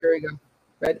Here we go.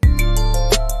 Ready?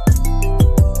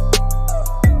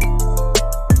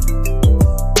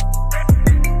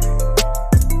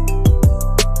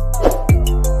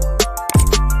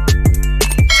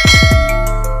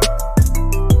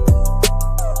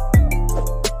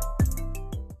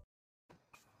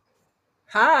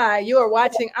 Hi, you are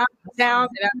watching On Town,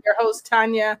 and I'm your host,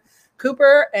 Tanya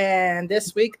Cooper. And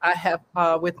this week I have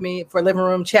with me for Living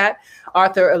Room Chat,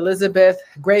 Arthur Elizabeth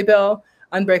Graybill,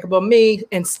 Unbreakable Me,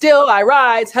 and Still I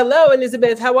Rise. Hello,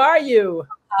 Elizabeth. How are you?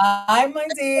 Hi, my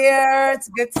dear. It's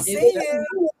good to see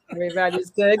you. Everybody's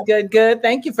good, good, good.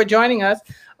 Thank you for joining us.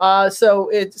 So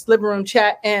it's Living Room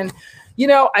Chat. And, you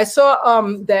know, I saw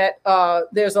that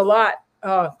there's a lot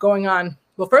going on.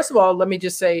 Well, first of all, let me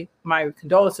just say my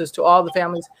condolences to all the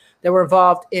families that were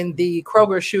involved in the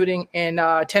Kroger shooting in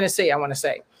Tennessee, I want to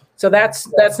say. So that's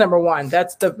number one.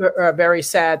 That's the very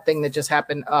sad thing that just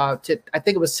happened. I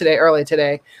think it was early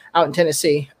today, out in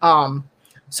Tennessee.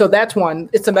 So that's one.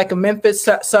 It's like a Memphis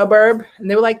suburb, and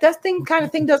they were like, "That kind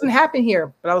of thing doesn't happen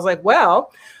here." But I was like,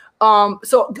 "Well,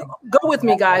 so go with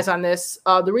me, guys, on this."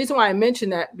 The reason why I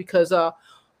mentioned that because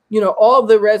all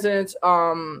the residents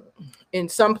in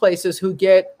some places who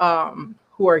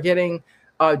are getting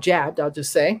jabbed, I'll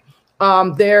just say,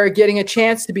 they're getting a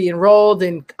chance to be enrolled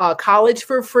in college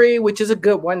for free, which is a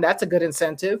good one. That's a good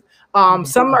incentive.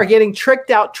 Some are getting tricked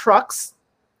out trucks.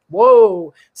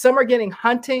 Whoa. Some are getting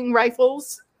hunting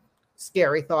rifles.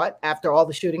 Scary thought after all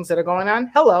the shootings that are going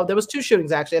on. Hello. There was 2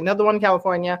 shootings, actually. Another one in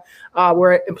California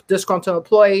where a disgruntled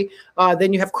employee.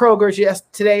 Then you have Kroger's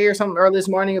today or something early this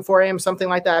morning at 4 a.m., something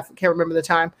like that. I can't remember the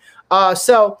time.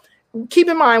 So keep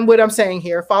in mind what I'm saying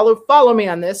here. Follow me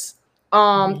on this.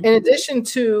 In addition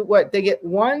to what they get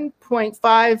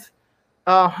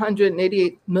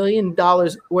 $1.588 million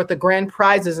worth of grand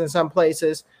prizes in some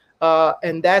places.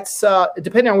 And that's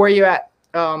depending on where you're at.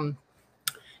 The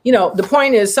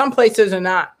point is some places are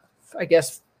not, I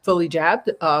guess, fully jabbed.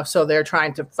 So they're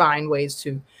trying to find ways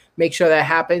to make sure that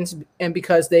happens. And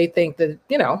because they think that,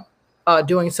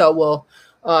 doing so will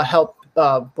help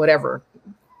whatever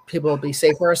people will be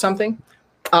safer or something.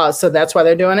 So that's why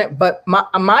they're doing it. But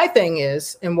my thing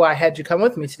is, and why I had you come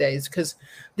with me today, is because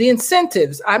the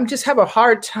incentives, I just have a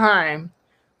hard time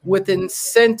with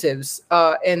incentives.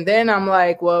 And then I'm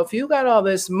like, well, if you got all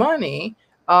this money,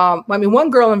 one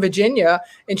girl in Virginia,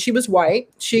 and she was white,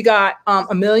 she got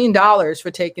 $1 million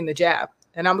for taking the jab.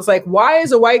 And I was like, why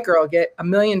does a white girl get $1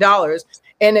 million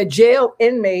and a jail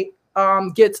inmate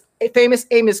gets famous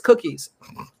Amos cookies?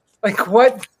 Like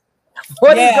what is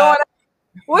going on?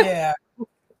 What? Yeah.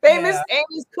 Famous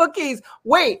Amy's cookies.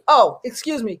 Wait. Oh,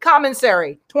 excuse me.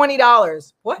 Commissary.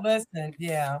 $20. What? Listen.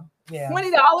 Yeah.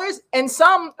 $20, and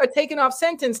some are taking off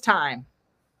sentence time.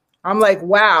 I'm like,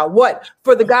 wow. What,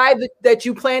 for the guy that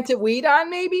you planted weed on?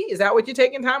 Maybe is that what you're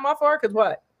taking time off for? Because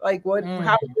what? Like what?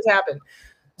 How did this happen?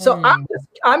 So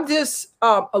I'm just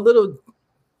a little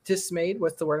dismayed.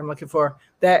 What's the word I'm looking for?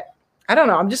 That. I don't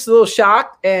know. I'm just a little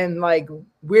shocked and like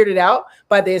weirded out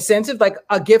by the incentive, like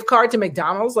a gift card to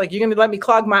McDonald's. Like, you're going to let me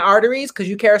clog my arteries because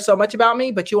you care so much about me,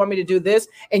 but you want me to do this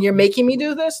and you're making me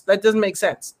do this? That doesn't make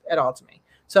sense at all to me.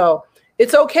 So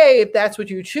it's okay if that's what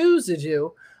you choose to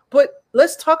do, but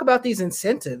let's talk about these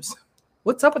incentives.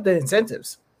 What's up with the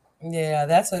incentives? Yeah,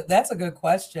 that's a good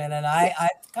question. And I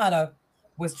kind of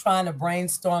was trying to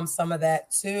brainstorm some of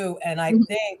that too. And I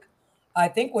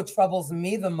think what troubles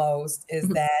me the most is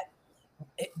that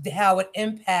how it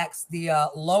impacts the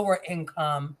lower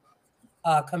income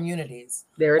communities.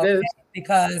 There it is.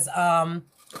 Because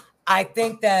I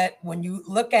think that when you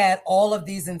look at all of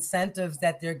these incentives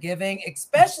that they're giving,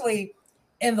 especially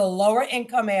in the lower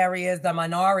income areas, the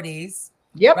minorities,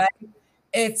 right?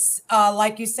 It's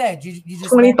like you said, you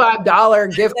just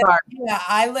 $25 gift card. Yeah,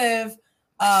 I live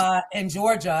in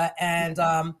Georgia, and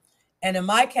in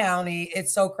my county,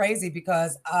 it's so crazy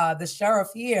because the sheriff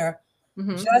here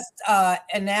just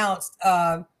announced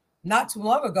not too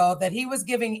long ago that he was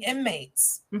giving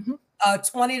inmates a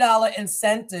 $20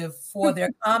 incentive for their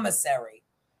commissary.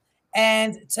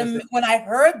 And when I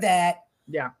heard that,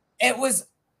 it was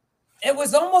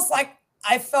almost like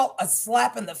I felt a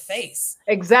slap in the face.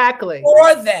 Exactly.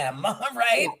 For them,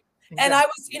 right? Exactly. And I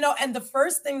was, and the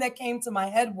first thing that came to my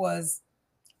head was,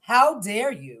 how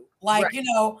dare you? Like,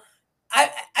 I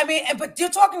mean, but you're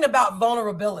talking about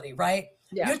vulnerability, right?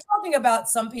 Yeah. You're talking about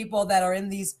some people that are in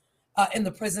these in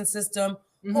the prison system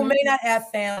who may not have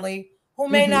family, who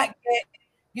may not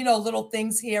get, little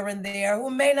things here and there, who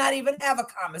may not even have a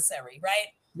commissary,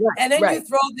 right? And then you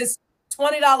throw this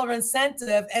 $20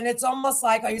 incentive, and it's almost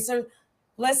like, are you serious?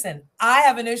 Listen, I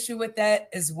have an issue with that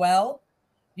as well.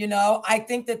 I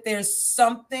think that there's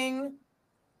something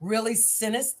really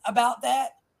cynical about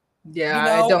that. Yeah, you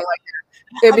know? I don't like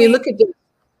that. I mean, look at this.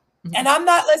 And I'm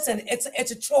not, listen,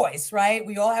 it's a choice, right?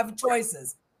 We all have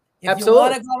choices. If Absolutely. you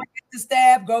want to go and get the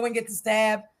stab, go and get the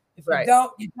stab. If you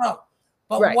don't, you don't.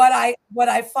 But what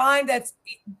I find that's,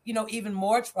 you know, even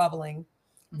more troubling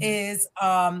is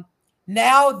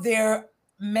now they're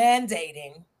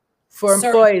mandating for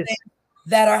employees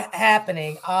that are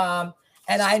happening.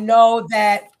 And I know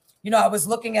that, you know, I was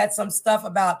looking at some stuff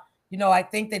about, you know, I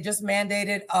think they just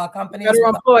mandated companies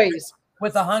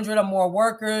with 100 or more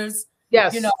workers.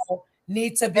 Yes. You know,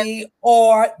 need to be,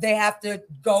 or they have to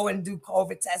go and do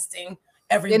COVID testing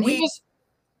every week,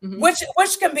 which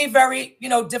can be very, you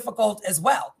know, difficult as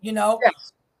well, you know.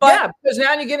 Yes. But yeah, because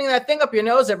now you're getting that thing up your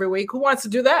nose every week. Who wants to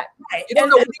do that? Right. You don't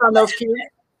know what's on those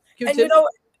Q-tips. And you know,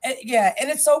 yeah, and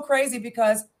it's so crazy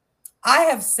because I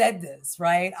have said this,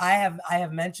 right? I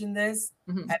have mentioned this.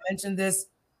 I mentioned this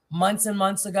months and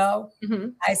months ago.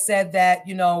 I said that,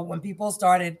 you know, when people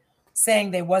started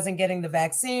saying they wasn't getting the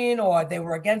vaccine or they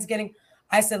were against getting,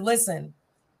 I said, listen,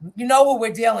 you know what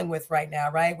we're dealing with right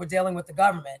now, right? We're dealing with the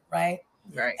government, right?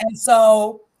 Right. And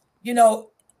so, you know,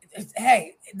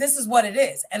 hey, this is what it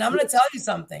is. And I'm going to tell you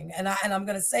something, and I'm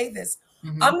going to say this.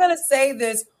 I'm going to say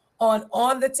this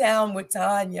on the town with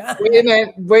Tanya. Wait a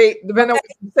minute. Wait, depending on what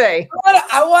you say.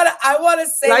 I want to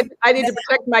say. I need to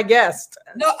protect my guest.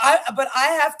 No, but I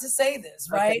have to say this,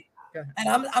 right? Okay.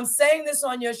 And I'm saying this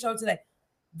on your show today.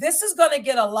 This is going to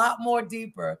get a lot more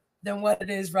deeper than what it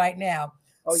is right now.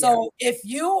 Oh, so if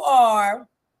you are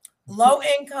low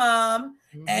income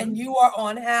and you are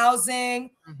on housing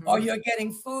or you're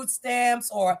getting food stamps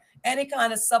or any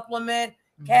kind of supplement,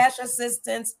 cash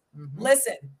assistance,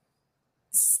 listen,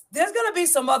 there's going to be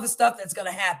some other stuff that's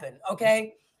going to happen.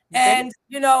 Okay. And,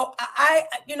 you know,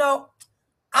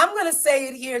 I'm going to say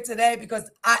it here today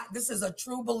because this is a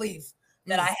true belief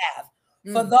that I have.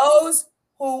 For those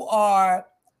who are,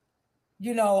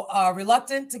 you know,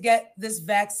 reluctant to get this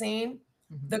vaccine,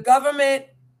 the government,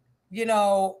 you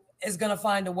know, is going to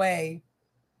find a way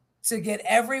to get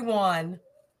everyone,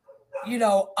 you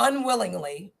know,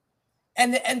 unwillingly,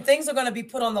 and things are going to be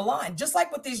put on the line, just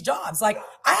like with these jobs. Like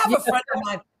I have a friend of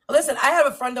mine. Listen, I have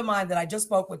a friend of mine that I just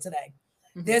spoke with today.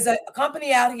 There's a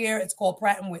company out here. It's called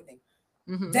Pratt & Whitney.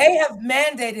 They have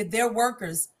mandated their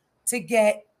workers to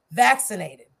get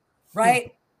vaccinated,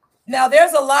 right? Now,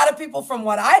 there's a lot of people from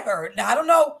what I heard. Now, I don't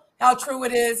know how true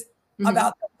it is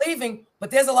about them leaving,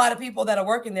 but there's a lot of people that are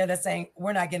working there that's saying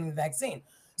we're not getting the vaccine.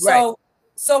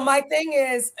 So my thing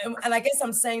is, and I guess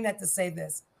I'm saying that to say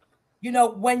this, you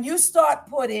know, when you start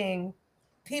putting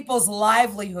people's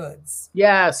livelihoods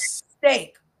at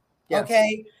stake,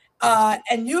 okay,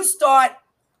 and you start,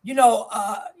 you know,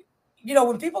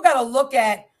 when people got to look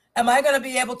at, am I going to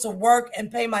be able to work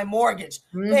and pay my mortgage,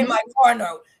 pay my car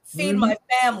note, feed my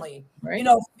family, you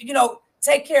know,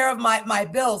 take care of my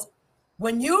bills.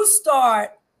 When you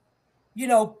start, you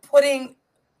know,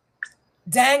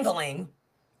 dangling,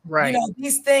 you know,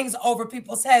 these things over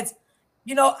people's heads,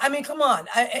 you know, I mean, come on.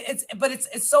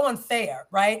 It's so unfair,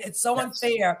 right? It's so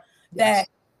unfair that,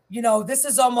 you know,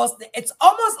 it's almost,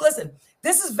 listen,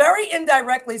 this is very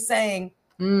indirectly saying,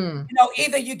 you know,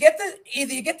 either you get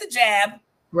the jab,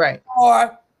 right,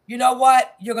 or you know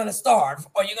what, you're going to starve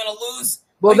or you're going to lose.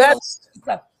 Well, that's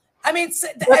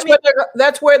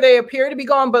where they appear to be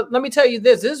going. But let me tell you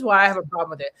this is why I have a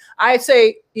problem with it. I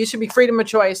say you should be freedom of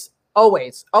choice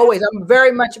always. I'm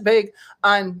very much big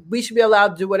on we should be allowed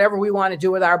to do whatever we want to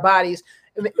do with our bodies.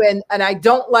 And I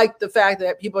don't like the fact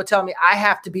that people are telling me I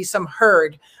have to be some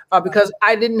herd because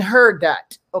I didn't heard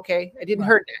that. Okay, I didn't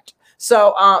heard that.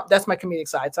 So that's my comedic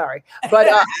side. Sorry, but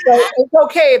so it's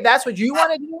okay if that's what you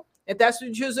want to do. If that's what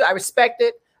you choose, I respect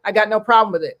it. I got no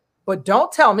problem with it. But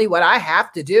don't tell me what I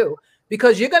have to do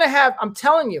because you're going to have, I'm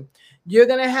telling you, you're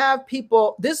going to have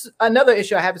people. This is another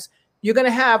issue I have is you're going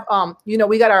to have, you know,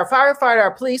 we got our firefighter,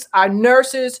 our police, our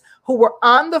nurses who were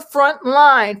on the front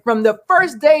line from the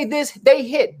first day this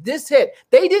hit.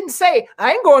 They didn't say,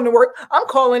 I ain't going to work. I'm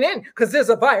calling in because there's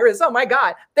a virus. Oh my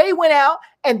God. They went out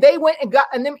and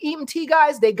and them EMT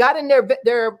guys, they got in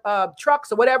their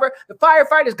trucks or whatever. The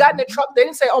firefighters got in the truck. They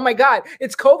didn't say, oh my God,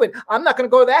 it's COVID. I'm not going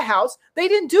to go to that house. They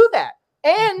didn't do that.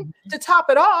 And to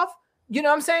top it off, you know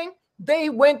what I'm saying? They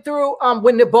went through,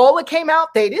 when Ebola came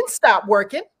out, they didn't stop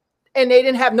working. And they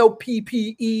didn't have no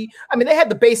PPE. I mean, they had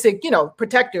the basic, you know,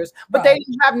 protectors, but they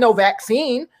didn't have no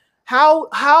vaccine. How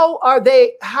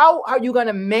are you going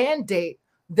to mandate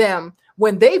them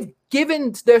when they've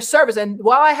given their service? And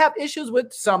while I have issues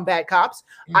with some bad cops,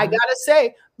 I gotta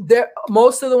say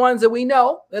most of the ones that we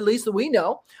know, at least that we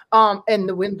know, and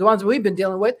the ones that we've been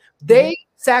dealing with, they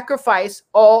sacrifice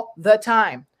all the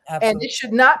time. Absolutely. And it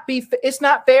should not be, it's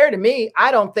not fair to me.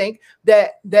 I don't think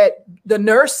that the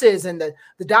nurses and the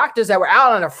doctors that were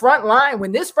out on the front line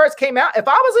when this first came out, if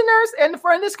I was a nurse and the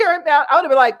front this came out, I would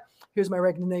have been like, here's my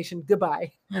resignation.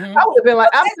 Goodbye. Mm-hmm. I would have been like,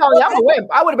 I'm telling you, I'm a wimp.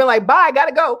 I would have been like, bye, I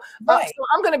gotta go. Right. So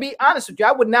I'm going to be honest with you.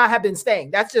 I would not have been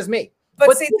staying. That's just me.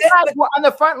 But see, these guys were on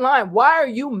the front line. Why are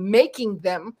you making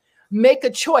them make a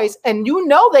choice? And you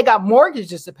know they got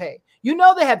mortgages to pay. You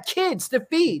know they have kids to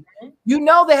feed. You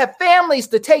know they have families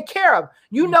to take care of.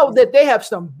 You know that they have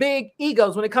some big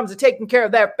egos when it comes to taking care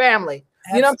of their family.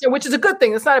 Absolutely. You know what I'm saying? Which is a good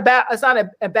thing. It's not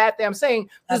a bad thing. I'm saying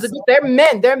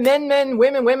they're men,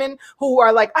 women who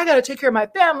are like, I got to take care of my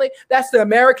family. That's the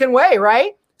American way,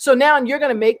 right? So now you're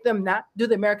going to make them not do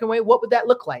the American way. What would that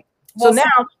look like? Well, so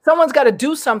now someone's got to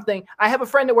do something. I have a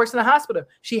friend that works in a hospital.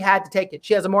 She had to take it.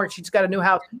 She has a mortgage. She's got a new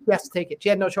house. She has to take it. She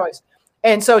had no choice.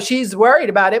 And so she's worried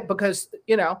about it because,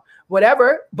 you know,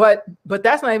 whatever, but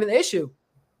that's not even the issue.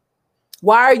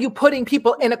 Why are you putting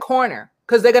people in a corner?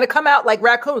 Because they're going to come out like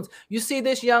raccoons. You see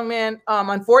this young man,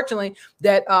 unfortunately,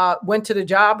 that went to the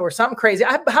job or something crazy.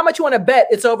 How much you want to bet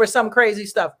it's over some crazy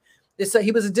stuff?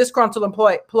 He was a disgruntled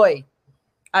employee.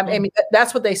 I mean,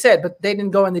 that's what they said, but they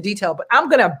didn't go into detail. But I'm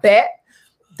going to bet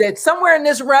that somewhere in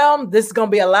this realm, this is going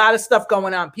to be a lot of stuff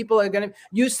going on. People are going to,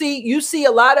 you see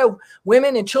a lot of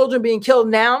women and children being killed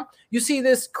now. You see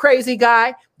this crazy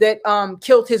guy that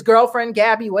killed his girlfriend,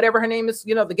 Gabby, whatever her name is,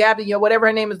 you know, the Gabby, you know, whatever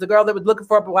her name is, the girl that was looking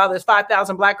for her. But while there's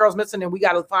 5,000 black girls missing and we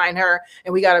got to find her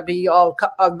and we got to be all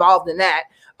involved in that.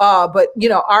 But, you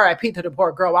know, RIP to the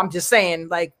poor girl. I'm just saying,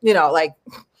 like, you know, like,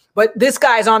 but this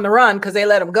guy's on the run because they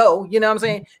let him go. You know what I'm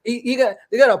saying? They're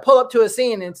going to pull up to a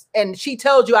scene and she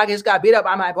tells you I just got beat up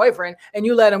by my boyfriend and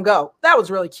you let him go. That was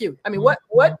really cute. I mean, what?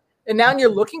 And now you're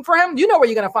looking for him? You know where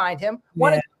you're going to find him.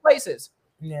 One of two places.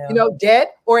 Yeah. You know, dead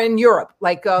or in Europe,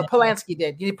 like Polanski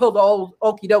did. He pulled the old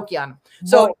okie dokie on him.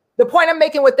 So the point I'm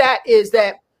making with that is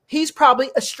that he's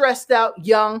probably a stressed out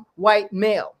young white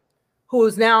male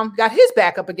who's now got his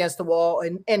back up against the wall.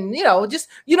 And you know, just,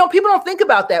 you know, people don't think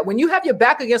about that. When you have your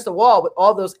back against the wall with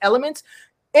all those elements,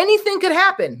 anything could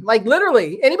happen. Like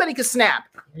literally anybody could snap.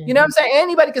 Mm-hmm. You know what I'm saying?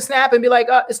 Anybody could snap and be like,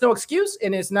 it's no excuse.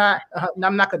 And it's not,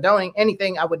 I'm not condoning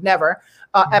anything. I would never,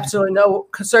 absolutely no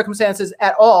circumstances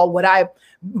at all would I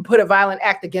put a violent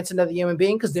act against another human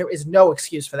being, because there is no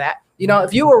excuse for that. You know,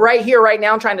 if you were right here, right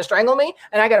now, trying to strangle me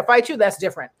and I got to fight you, that's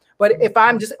different. But if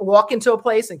I'm just walk into a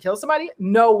place and kill somebody,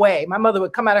 no way. My mother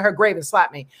would come out of her grave and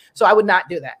slap me. So I would not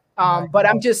do that. But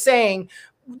I'm just saying,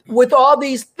 with all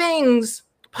these things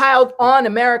piled on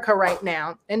America right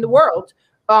now in the world,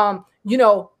 you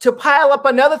know, to pile up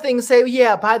another thing and say,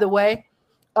 yeah, by the way,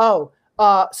 so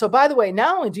by the way,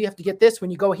 not only do you have to get this when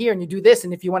you go here and you do this,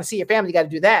 and if you want to see your family, you got to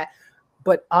do that.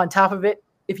 But on top of it,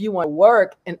 if you want to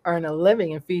work and earn a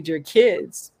living and feed your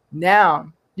kids,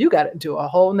 now you got to do a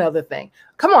whole nother thing.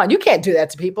 Come on, you can't do that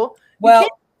to people. Well,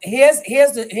 here's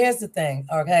the thing,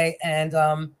 okay? And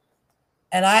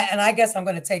I guess I'm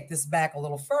going to take this back a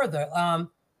little further.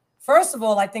 First of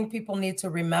all, I think people need to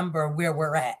remember where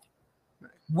we're at.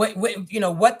 What you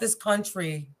know, what this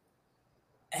country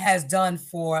has done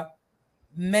for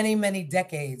many, many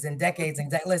decades and decades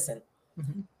and listen,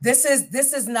 this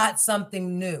is not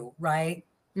something new, right?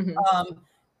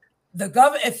 The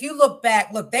government, if you look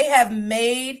back, they have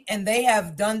made and they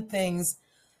have done things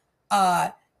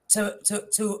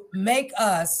to make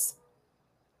us,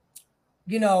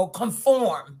 you know,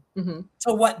 conform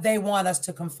to what they want us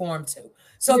to conform to.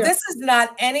 So this is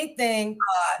not anything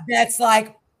that's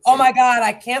like, oh my God,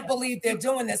 I can't believe they're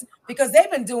doing this, because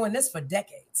they've been doing this for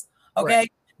decades. Okay,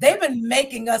 right. They've been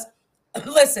making us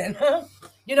listen.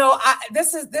 You know,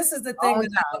 this is the thing that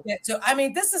I look at too. I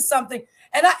mean, this is something,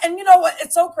 and you know what?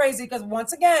 It's so crazy because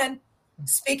once again,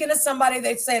 speaking to somebody,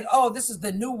 they said, "Oh, this is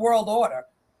the new world order."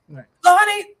 Right. So,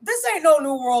 honey, this ain't no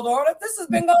new world order. This has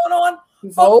been going on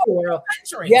for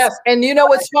centuries. Yes, and you know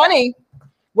what's funny?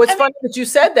 What's funny that you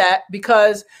said that,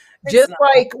 because just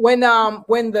like when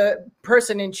the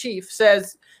person in chief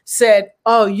said,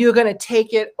 "Oh, you're gonna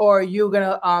take it, or you're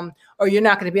gonna or you're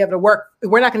not gonna be able to work.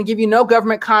 We're not gonna give you no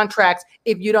government contracts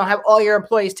if you don't have all your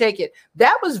employees take it."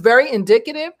 That was very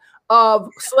indicative of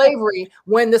slavery,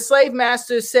 when the slave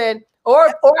masters said, or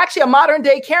actually a modern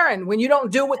day Karen, when you don't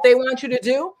do what they want you to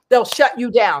do, they'll shut you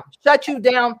down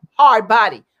hard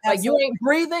body. Like Absolutely. You ain't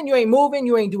breathing, you ain't moving,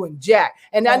 you ain't doing jack.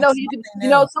 And I know you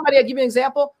know, somebody, I'll give you an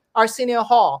example, Arsenio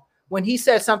Hall. When he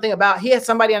said something about, he had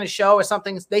somebody on a show or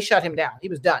something, they shut him down. He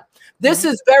was done. This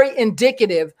is very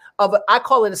indicative of, I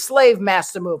call it a slave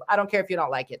master move. I don't care if you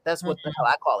don't like it. That's what the hell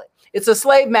I call it. It's a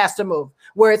slave master move,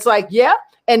 where it's like, yeah.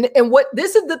 And what,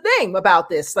 this is the thing about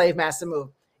this slave master move.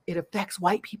 It affects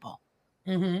white people.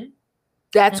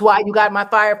 That's why you got my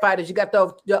firefighters, you got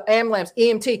the ambulance,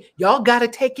 EMT. Y'all got to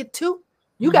take it too.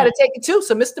 You got to take it too.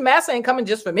 So Mr. Massa ain't coming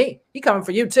just for me. He coming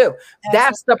for you too.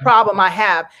 That's the problem I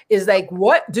have is like,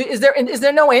 is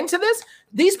there no end to this?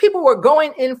 These people were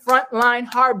going in front line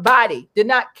hard body, did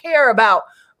not care about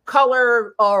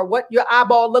color or what your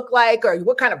eyeball looked like or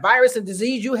what kind of virus and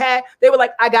disease you had. They were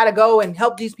like, I got to go and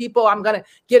help these people. I'm going to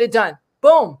get it done.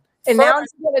 Boom. And now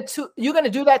you're going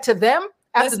to do that to them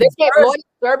after they get loyal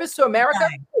service to America?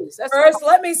 Please, first,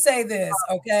 let me say this,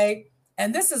 okay?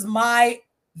 And this is my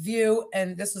view,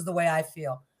 and this is the way I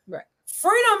feel. Right.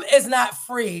 Freedom is not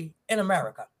free in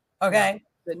America. Okay.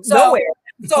 Nowhere.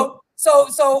 So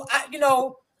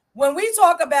when we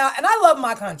talk about, and I love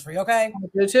my country, okay? I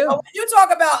do too. When you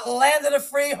talk about land of the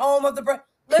free, home of the brave,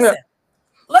 listen,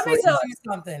 let me tell you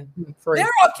something. There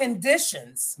are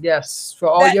conditions. Yes, for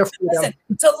all your freedom. Listen,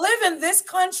 to live in this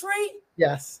country,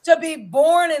 yes, to be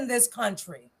born in this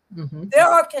country, there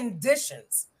are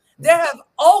conditions. There have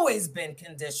always been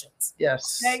conditions.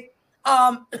 Yes. Okay.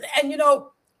 And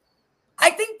I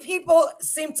think people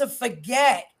seem to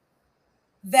forget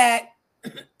that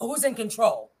who's in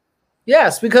control.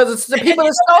 Yes, because it's the people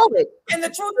that stole it. And the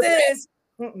truth is,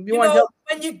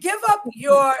 when you give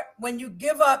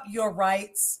up your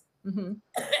rights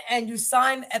and you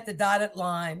sign at the dotted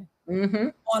line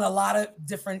on a lot of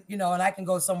different, and I can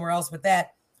go somewhere else with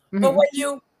that. But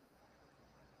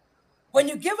when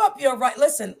you give up your right,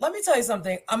 listen, let me tell you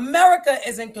something. America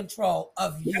is in control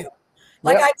of you.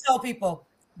 Like I tell people,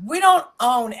 we don't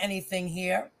own anything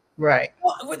here. Right.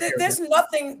 There's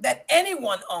nothing that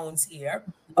anyone owns here.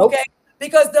 Okay.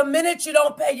 Because the minute you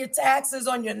don't pay your taxes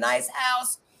on your nice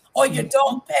house or you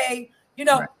don't pay, you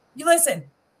listen,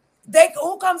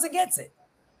 who comes and gets it?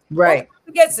 Right.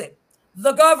 Who gets it?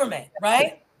 The government,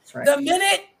 right? Right. The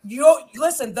minute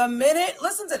listen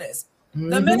to this.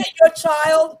 The minute your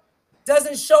child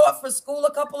doesn't show up for school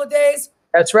a couple of days.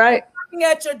 That's right. Knocking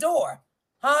at your door,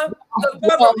 huh? The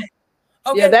government.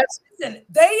 Okay, listen,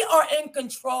 they are in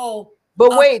control.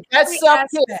 But wait, that's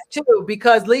something too,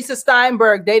 because Lisa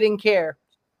Steinberg, they didn't care.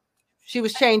 She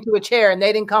was chained to a chair, and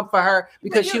they didn't come for her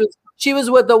because she was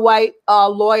with the white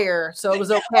lawyer, so it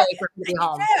was okay for her to be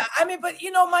home. Yeah, I mean, but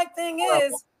my thing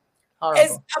is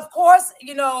of course,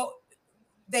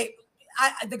 the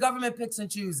government picks and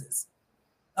chooses.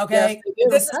 Okay,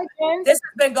 yes, this has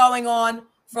been going on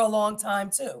for a long time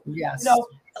too. Yes,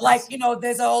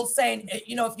 there's an old saying,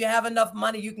 if you have enough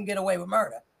money, you can get away with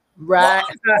murder. Right. Well,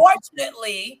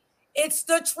 unfortunately, it's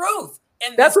the truth.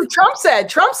 And that's what Trump said.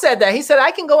 Trump said that. He said,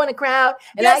 I can go in a crowd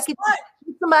and I can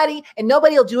shoot somebody and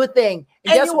nobody will do a thing.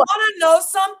 And you want to know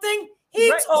something?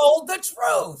 He told the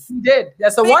truth. He did.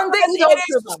 That's the one thing he told the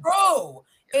truth. True.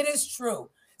 It is true.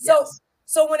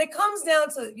 So when it comes down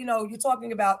to, you're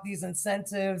talking about these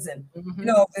incentives and,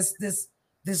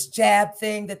 this jab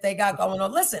thing that they got going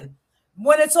on. Listen,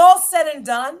 when it's all said and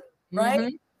done,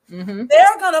 right? They're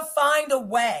going to find a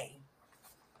way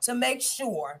to make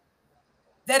sure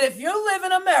that if you live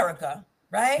in America,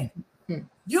 right,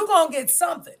 you're going to get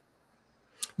something.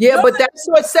 Yeah, but that's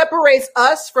what separates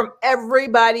us from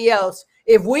everybody else.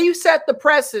 If we set the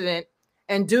precedent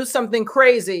and do something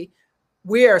crazy,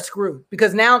 we are screwed,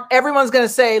 because now everyone's going to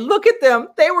say, look at them.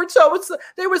 They were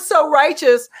so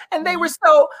righteous and they were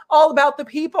so all about the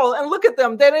people. And look at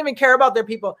them. They don't even care about their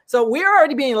people. So we're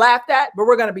already being laughed at, but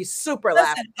we're going to be super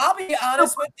laughed at. I'll be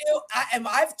honest with you.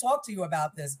 I've talked to you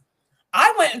about this.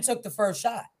 I went and took the first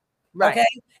shot. Right. Okay.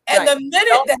 And the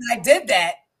minute that I did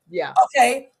that,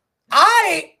 okay,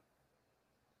 I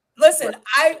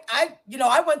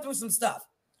went through some stuff.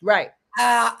 Right.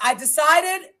 I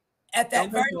decided at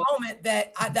that very moment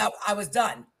that I was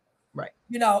done. Right.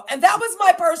 And that was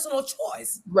my personal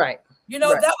choice. Right.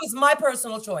 That was my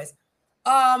personal choice.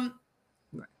 And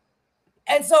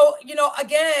so,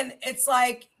 again, it's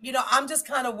like, I'm just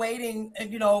kind of waiting,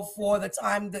 for the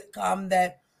time to come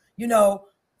that,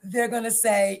 they're going to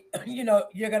say,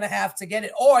 you're going to have to get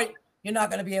it, or you're not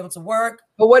going to be able to work.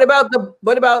 But what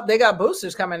about they got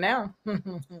boosters coming now?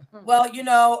 Well,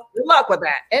 good luck with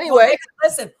that. Anyway,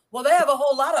 well, they have a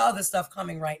whole lot of other stuff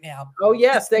coming right now. Oh,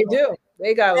 yes, they do.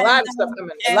 They got a lot of stuff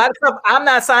coming. A lot of stuff. I'm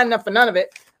not signing up for none of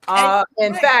it.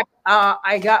 In fact,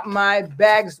 I got my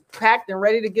bags packed and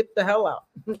ready to get the hell out.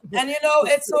 And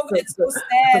it's so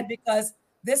sad, because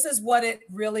this is what it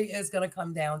really is going to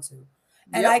come down to.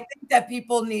 And I think that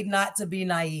people need not to be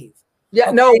naive. Yeah,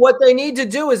 okay? No, what they need to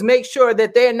do is make sure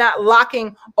that they're not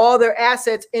locking all their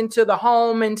assets into the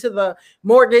home, into the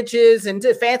mortgages,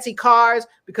 into fancy cars,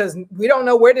 because we don't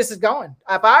know where this is going.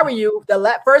 If I were you,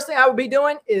 the first thing I would be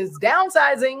doing is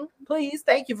downsizing. Please,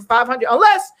 thank you for 500.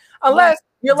 Unless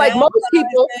you're like most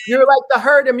people, you're like the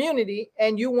herd immunity,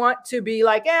 and you want to be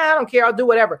like, I don't care, I'll do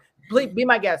whatever. Please be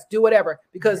my guest, do whatever.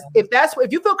 Because if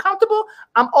you feel comfortable,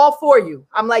 I'm all for you.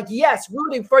 I'm like, yes,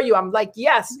 rooting for you. I'm like,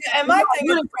 yes. Yeah, and my thing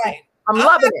is right. I'm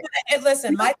loving it.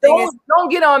 Listen, my thing is, don't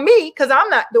get on me because I'm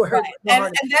not doing right.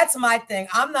 And that's my thing.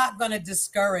 I'm not going to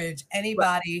discourage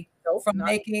anybody from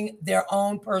making their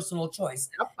own personal choice.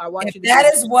 Yep, I want if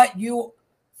that is what you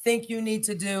think you need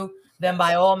to do, then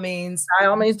by all means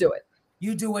do it.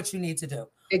 You do what you need to do.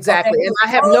 Exactly. Okay, and I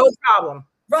have no problem.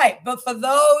 Right. But for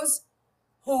those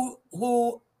who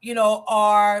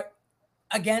are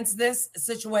against this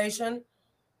situation,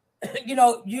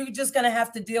 you're just going to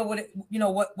have to deal with it,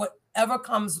 whatever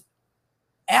comes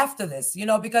after this,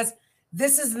 because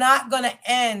this is not going to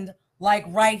end like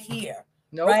right here.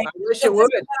 No, right? I wish it would.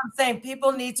 I'm saying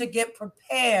people need to get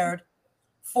prepared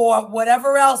for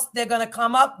whatever else they're going to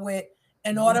come up with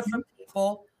in order for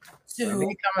people to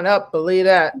they coming up. Believe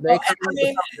that. But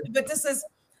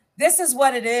this is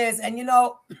what it is, and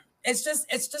it's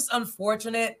just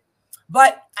unfortunate.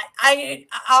 But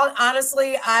I'll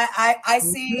honestly, I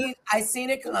seen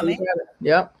it coming.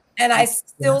 Yep. And I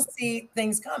still see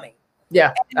things coming.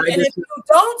 Yeah. And if you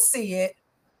don't see it,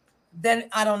 then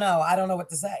I don't know. I don't know what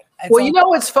to say. Well, you know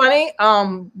what's funny?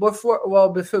 Before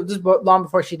long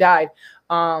before she died,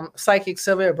 psychic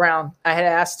Sylvia Browne, I had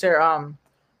asked her,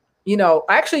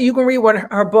 actually you can read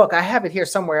her book. I have it here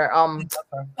somewhere. In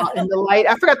the light.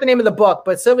 I forgot the name of the book,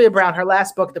 but Sylvia Browne, her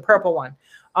last book, the purple one.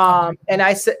 And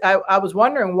I said, I was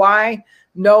wondering why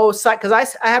no psych,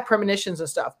 because I have premonitions and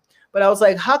stuff, but I was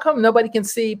like, how come nobody can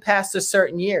see past a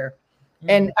certain year?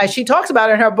 And she talks about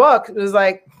it in her book. It was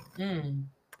like,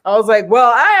 I was like,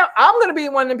 well, I'm going to be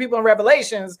one of the people in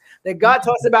Revelations that God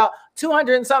talks about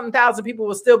 200 and something thousand people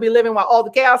will still be living while all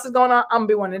the chaos is going on. I'm going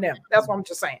to be one of them. That's what I'm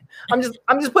just saying. I'm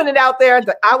just putting it out there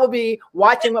that I will be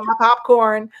watching with my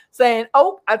popcorn saying,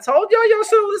 oh, I told y'all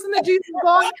should listen to Jesus.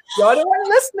 Y'all didn't want to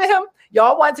listen to him.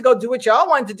 Y'all wanted to go do what y'all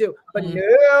wanted to do, but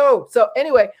no. So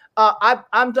anyway,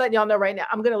 I'm letting y'all know right now,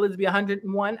 I'm going to live to be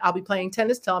 101. I'll be playing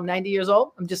tennis till I'm 90 years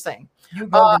old. I'm just saying. You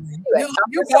go, anyway,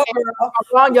 you go,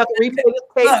 wrong. Y'all can replay this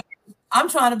tape. Look, I'm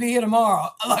trying to be here tomorrow.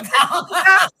 Look,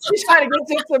 she's trying to get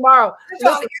to tomorrow.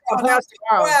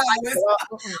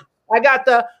 I got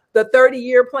the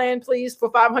 30-year plan, please,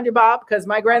 for 500 Bob, because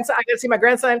my grandson, I got to see my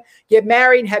grandson get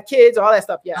married and have kids, all that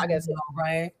stuff. Yeah, I guess.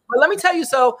 Right. But let me tell you,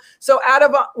 so out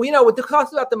of, with the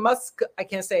cost about the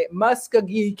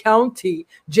Muskogee County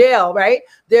Jail, right?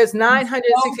 There's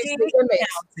 963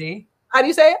 inmates. How do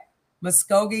you say it?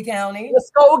 Muskogee County.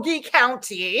 Muskogee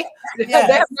County. Yes.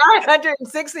 They have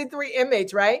 963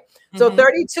 inmates, right? So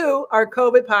 32 are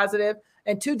COVID positive,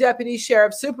 and 2 deputy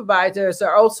sheriff supervisors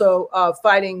are also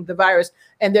fighting the virus.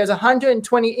 And there's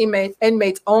 120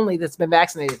 inmates only that's been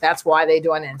vaccinated. That's why they're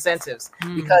doing incentives,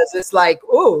 because it's like,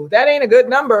 ooh, that ain't a good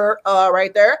number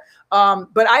right there.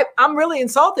 But I'm really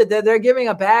insulted that they're giving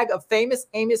a bag of Famous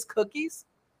Amos cookies.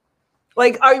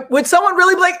 Like, would someone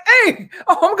really be like, hey,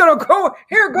 I'm going to go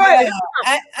here, go ahead.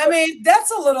 I mean,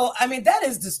 that's a little, that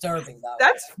is disturbing though.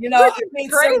 That's,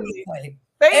 crazy.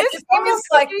 It's almost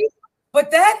like,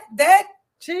 but that,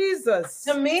 Jesus,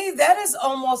 to me, that is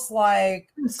almost like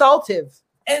insulting.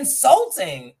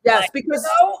 Yes, like,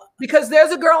 because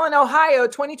there's a girl in Ohio,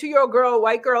 22-year-old girl,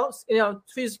 white girl,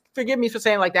 please forgive me for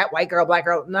saying like that, white girl, black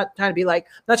girl, not trying to be like,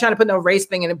 not trying to put no race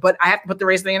thing in it, but I have to put the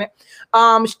race thing in it.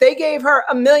 They gave her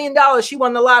 $1 million. She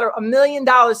won the lottery, $1 million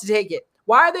to take it.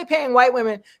 Why are they paying white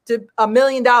women $1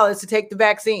 million to take the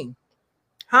vaccine?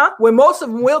 Huh? When most of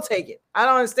them will take it. I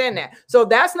don't understand that. So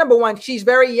that's number one. She's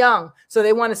very young. So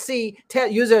they want to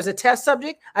use her as a test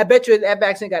subject. I bet you that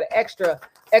vaccine got an extra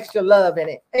love in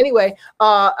it. Anyway,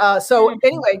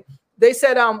 they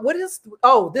said,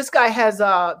 this guy has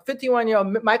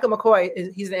 51-year-old Michael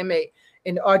McCoy. He's an inmate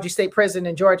in RG State Prison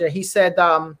in Georgia. He said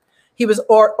he was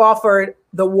offered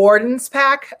the Warden's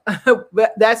Pack.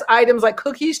 That's items like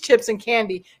cookies, chips, and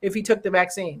candy if he took the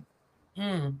vaccine.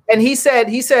 And he said,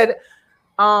 instead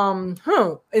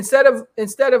of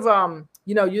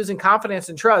using confidence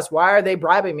and trust, why are they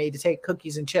bribing me to take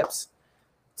cookies and chips?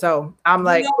 So I'm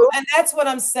like, and that's what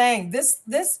I'm saying.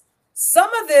 Some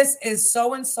of this is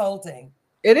so insulting.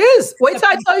 It is. Wait till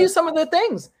I tell you some of the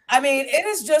things. I mean, it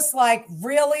is just like,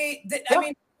 really. I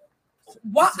mean,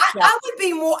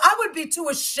 I would be too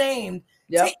ashamed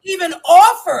to even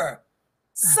offer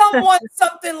someone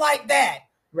something like that.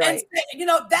 Right. And, you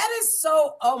know, that is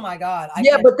so, oh my God.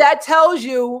 But that tells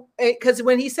you, because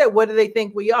when he said, what do they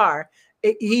think we are?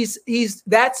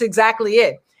 That's exactly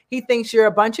it. He thinks you're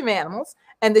a bunch of animals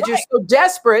and that you're so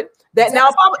desperate that now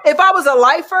if I was a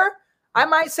lifer, I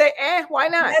might say, why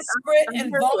not? Desperate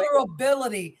and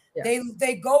vulnerability. Yes.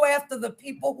 They go after the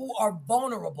people who are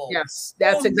vulnerable. Yes,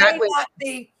 that's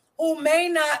exactly. Who may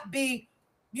not be,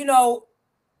 you know,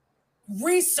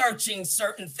 researching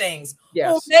certain things.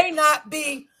 Yes. Who may not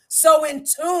be so in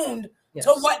tune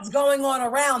to what's going on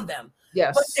around them.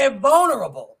 Yes. But they're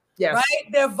vulnerable. Yes.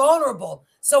 Right? They're vulnerable.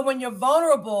 So when you're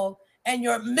vulnerable and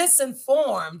you're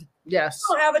misinformed, yes,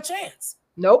 you don't have a chance.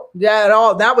 Nope, yeah, at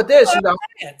all. Not with this, you know,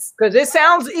 because it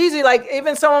sounds easy. Like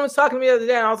even someone was talking to me the other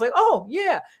day, and I was like, "Oh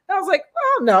yeah," and I was like,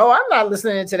 "Oh no, I'm not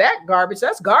listening to that garbage.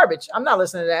 That's garbage. I'm not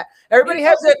listening to that." Everybody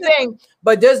has their thing,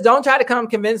 but just don't try to come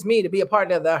convince me to be a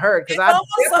part of the herd because I'm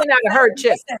definitely not a herd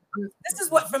chick. This is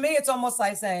what for me. It's almost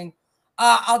like saying,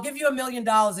 "I'll give you $1 million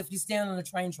if you stand on the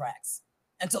train tracks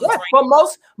until the train."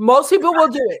 Well, most people will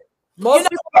do it. Most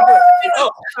people will do it.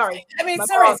 Oh, sorry. I mean,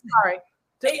 seriously. Sorry.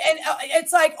 And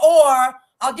it's like, or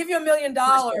I'll give you $1 million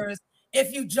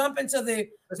if you jump into the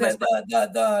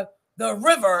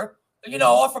river, you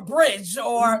know, off a bridge,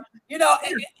 or you know.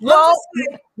 Well,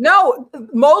 no,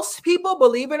 most people,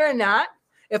 believe it or not,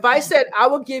 if I said I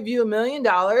will give you $1 million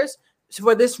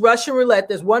for this Russian roulette,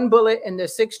 there's one bullet and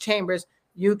there's 6 chambers,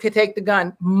 you could take the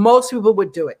gun. Most people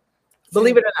would do it.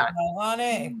 Believe it or not.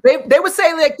 Honey. They would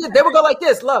say like this, they would go like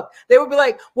this. Look, they would be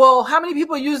like, well, how many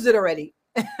people used it already?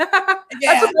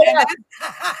 That's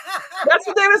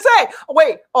what they would say. Oh,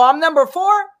 wait, I'm number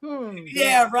 4.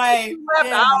 Yeah, right.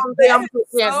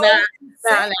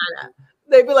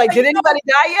 They'd be like, did anybody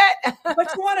die yet?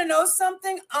 But you want to know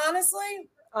something? Honestly,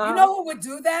 you know who would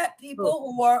do that?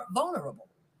 People who are vulnerable.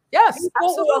 Yes,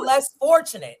 people who are less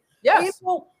fortunate. Yes,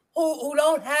 people who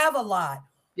don't have a lot.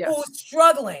 Yes. Who's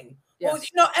struggling. Yes. Who's,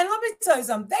 you know, and let me tell you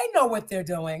something. They know what they're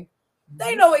doing.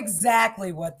 They know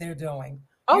exactly what they're doing.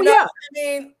 Oh, you know,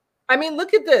 yeah. I mean,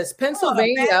 look at this.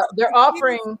 Pennsylvania, they're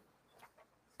offering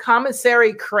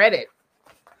commissary credit.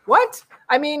 What?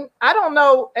 I mean, I don't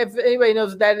know if anybody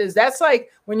knows what that is. That's like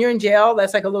when you're in jail,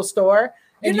 that's like a little store.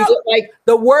 And you get like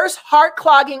the worst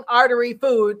heart-clogging artery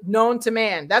food known to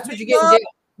man. That's what you get in jail.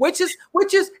 Which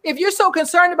is, if you're so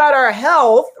concerned about our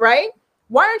health, right?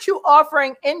 Why aren't you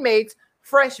offering inmates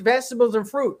fresh vegetables and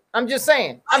fruit? I'm just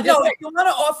saying. If you want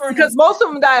to offer, because most of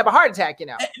them die of a heart attack, you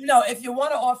know. No, if you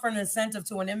want to offer an incentive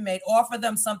to an inmate, offer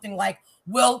them something like,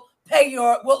 we'll put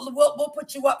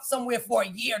you up somewhere for a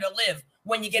year to live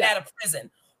when you get out of prison.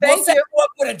 We'll set you up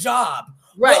with a job.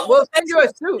 Right. We'll send you a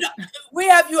suit. We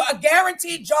have you a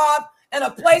guaranteed job and a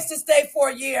place to stay for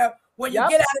a year when you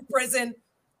get out of prison.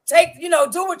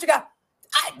 Do what you got.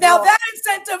 Now that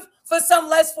incentive for some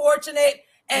less fortunate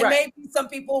and maybe some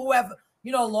people who have,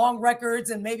 long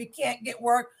records and maybe can't get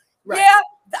work. Right. Yeah,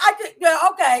 I could. Yeah,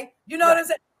 okay. You know what I'm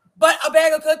saying? But a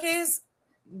bag of cookies.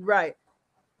 Right.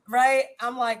 Right.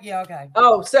 I'm like, yeah, okay.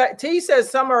 Oh, so T says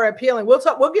some are appealing.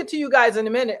 We'll get to you guys in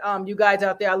a minute. You guys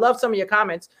out there. I love some of your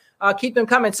comments. Keep them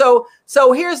coming. So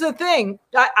here's the thing.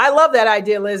 I love that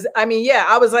idea, Liz. I mean,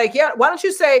 I was like, why don't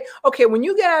you say, okay, when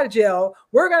you get out of jail,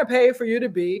 we're going to pay for you to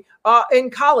be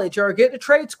in college or get to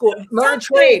trade school, learn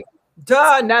trade.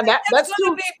 Duh. Now that's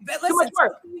too much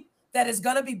work. That is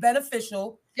going to be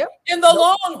beneficial in the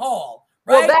long haul.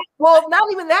 Right? Well,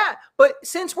 not even that. But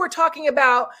since we're talking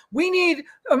about we need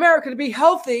America to be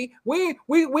healthy, we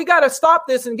got to stop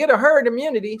this and get a herd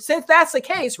immunity. Since that's the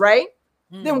case, right?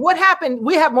 Then what happened?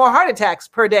 We have more heart attacks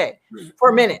per day,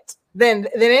 per minute than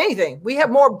anything. We have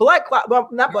more blood clot. Well,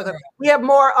 not blood clot. We have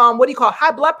more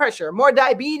high blood pressure, more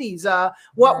diabetes.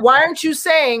 Why aren't you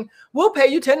saying we'll pay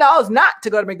you $10 not to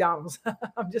go to McDonald's?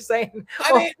 I'm just saying.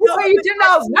 We'll pay you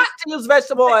 $10 not to use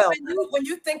vegetable oil. When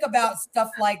you think about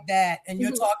stuff like that, and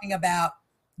you're talking about,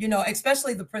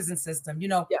 especially the prison system,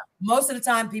 most of the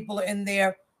time people are in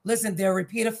there. Listen, they're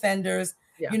repeat offenders.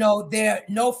 They're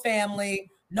no family.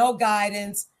 No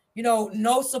guidance,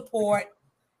 no support.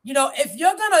 If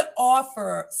you're going to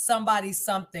offer somebody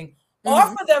something,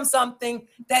 offer them something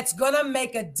that's going to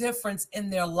make a difference in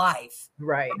their life.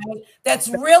 Right. That's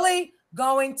really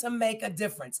going to make a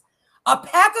difference. A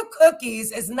pack of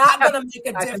cookies is not going to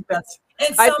make a difference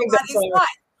in somebody's life.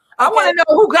 I want to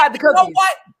know who got the cookies. You know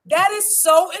what? That is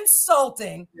so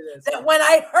insulting that when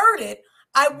I heard it,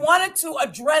 I wanted to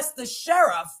address the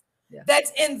sheriff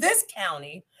that's in this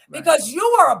county. Because you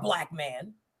are a black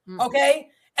man, okay?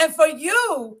 And for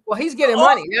you... Well, he's getting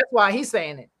money. That's why he's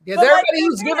saying it. Because everybody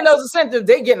who's giving those incentives,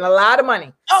 they're getting a lot of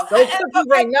money. Those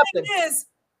cookies ain't nothing.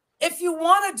 If you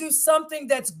want to do something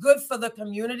that's good for the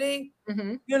community,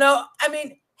 I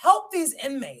mean, help these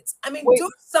inmates. I mean, do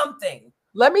something.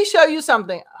 Let me show you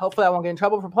something. Hopefully I won't get in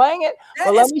trouble for playing it.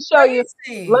 But let me show you.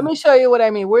 Let me show you what I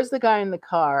mean. Where's the guy in the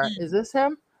car? Is this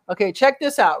him? Okay, check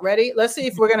this out. Ready? Let's see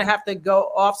if we're gonna have to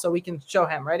go off so we can show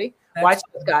him. Ready? Watch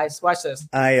this, guys. Watch this.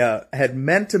 I had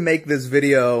meant to make this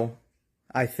video,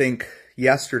 I think,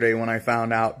 yesterday when I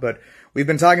found out, but we've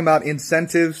been talking about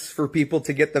incentives for people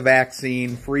to get the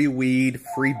vaccine, free weed,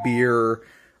 free beer.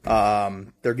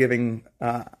 They're giving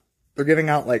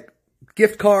out like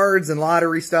gift cards and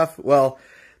lottery stuff. Well,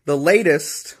 the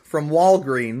latest from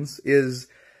Walgreens is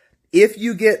if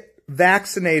you get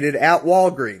vaccinated at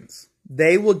Walgreens,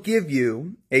 they will give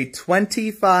you a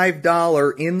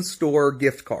 $25 in-store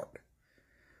gift card.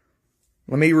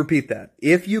 Let me repeat that.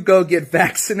 If you go get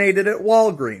vaccinated at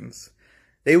Walgreens,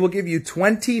 they will give you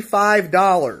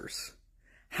 $25.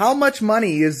 How much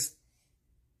money is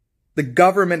the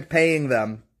government paying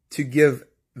them to give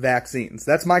vaccines?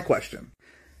 That's my question.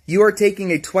 You are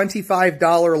taking a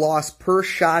 $25 loss per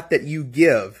shot that you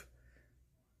give.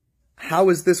 How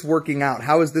is this working out?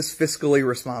 How is this fiscally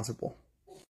responsible?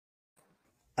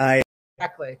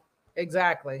 Exactly.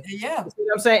 Yeah. You see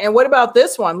what I'm saying? And what about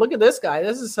this one? Look at this guy.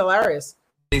 This is hilarious.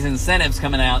 These incentives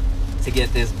coming out to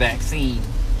get this vaccine,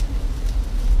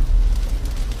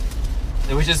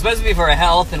 which is supposed to be for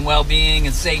health and well-being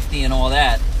and safety and all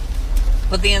that.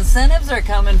 But the incentives are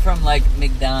coming from like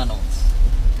McDonald's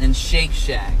and Shake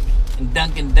Shack and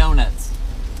Dunkin' Donuts.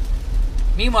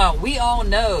 Meanwhile, we all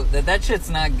know that that shit's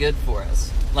not good for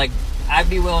us. Like, I'd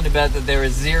be willing to bet that there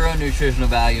is zero nutritional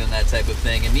value in that type of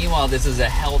thing. And meanwhile, this is a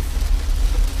health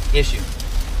issue.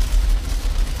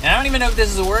 And I don't even know if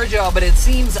this is a word, y'all, but it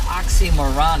seems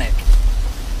oxymoronic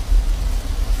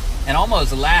and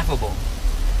almost laughable.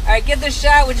 All right, get this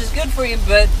shot, which is good for you,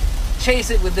 but chase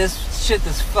it with this shit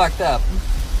that's fucked up.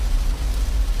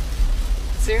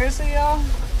 Seriously, y'all?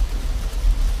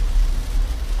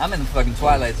 I'm in the fucking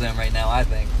Twilight Zone right now, I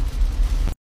think.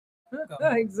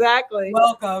 Exactly.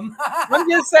 Welcome. I'm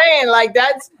just saying, like,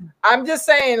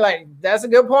 that's a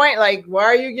good point. Like, why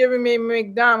are you giving me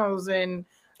McDonald's and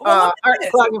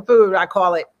clogging food, I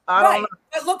call it. I don't know.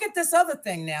 But look at this other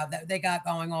thing now that they got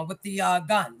going on with the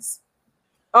guns.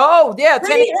 Oh, yeah.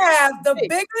 We have the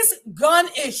biggest gun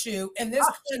issue in this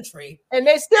country. And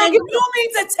they still and you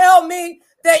mean to tell me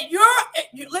that you are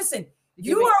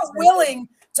willing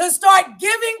to start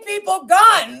giving people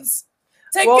guns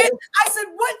to get, I said,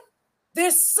 what?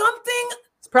 There's something.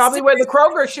 It's probably where the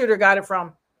Kroger shooter got it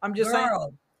from. I'm just saying.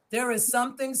 There is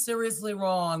something seriously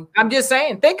wrong. I'm just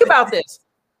saying. Think about this.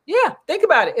 Yeah, think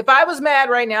about it. If I was mad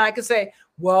right now, I could say,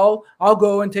 well, I'll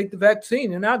go and take the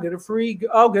vaccine and I'll get a free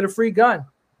gun.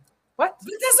 What? But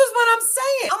this is what I'm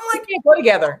saying. I'm like, we can't go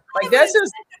together. Like, that's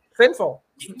just sinful.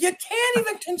 You can't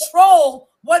even control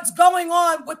what's going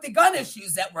on with the gun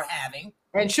issues that we're having.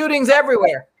 And shootings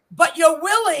everywhere. But you're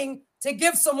willing to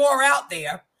give some more out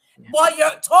there while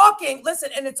you're talking.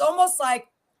 Listen, and it's almost like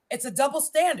it's a double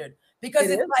standard because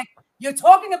it's like you're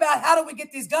talking about how do we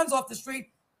get these guns off the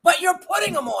street, but you're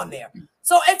putting them on there.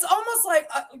 So it's almost like,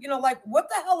 like what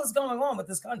the hell is going on with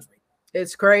this country?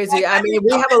 It's crazy. Like, I mean,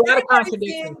 we have a lot of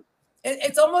contradictions.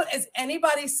 It's almost, is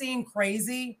anybody seeing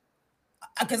crazy?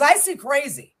 Because I see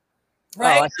crazy,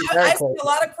 right? Oh, I see a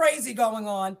lot of crazy going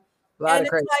on. And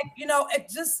it's like,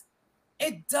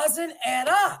 it doesn't add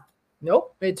up.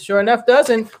 Nope, it sure enough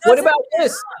doesn't. What about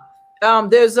this?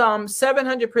 There's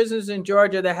 700 prisoners in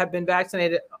Georgia that have been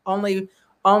vaccinated. Only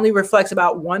reflects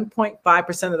about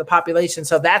 1.5% of the population.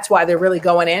 So that's why they're really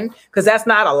going in, because that's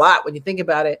not a lot when you think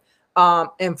about it.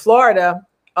 In Florida,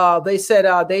 they said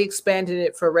they expanded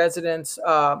it for residents.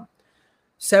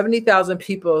 70,000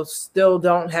 people still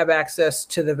don't have access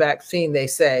to the vaccine, they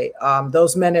say.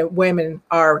 Those men and women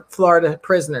are Florida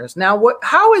prisoners. Now,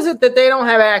 how is it that they don't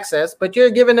have access, but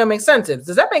you're giving them incentives?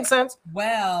 Does that make sense?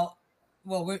 Well,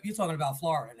 you're talking about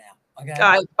Florida now. Okay.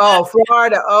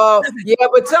 Florida. Oh, yeah,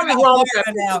 but something's wrong with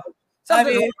that now.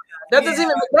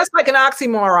 That's like an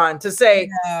oxymoron to say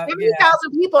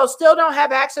 70,000 people still don't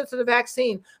have access to the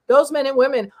vaccine. Those men and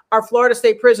women are Florida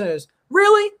state prisoners.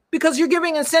 Really? Because you're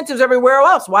giving incentives everywhere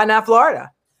else. Why not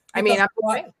Florida?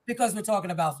 Because we're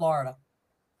talking about Florida.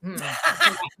 And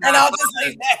I'll just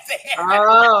leave that there.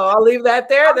 Oh, I'll leave that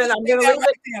there. Then I'm going to leave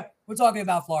it there. We're talking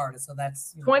about Florida, so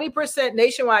that's 20%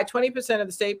 nationwide. 20% of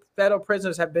the state federal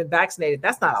prisoners have been vaccinated.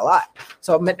 That's not a lot.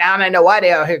 So now I know why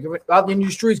they are here out in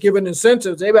these streets giving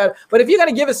incentives. But if you're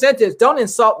going to give incentives, don't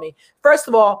insult me. First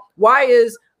of all, why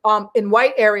is in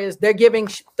white areas they're giving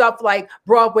stuff like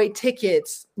Broadway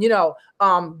tickets,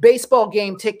 baseball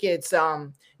game tickets,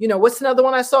 what's another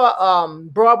one I saw?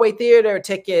 Broadway theater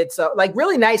tickets, like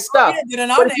really nice stuff.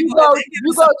 But if you go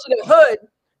to the hood,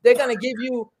 they're gonna give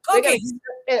you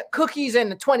cookies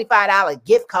and the $25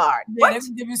 gift card. Yeah, they're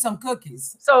gonna give you some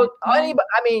cookies. So I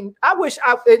mean, I wish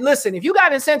listen, if you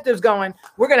got incentives going,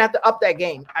 we're gonna have to up that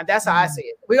game. That's how I see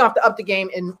it. We're gonna have to up the game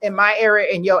in my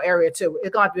area, in your area too.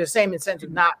 It's gonna have to be the same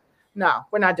incentive. No,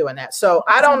 we're not doing that. So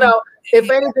I don't know. If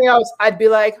anything else, I'd be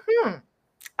like,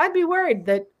 I'd be worried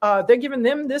that they're giving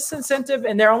them this incentive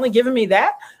and they're only giving me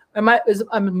that. Is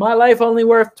my life only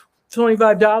worth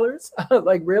 $25?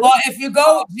 Like, really? Well, if you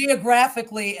go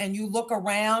geographically and you look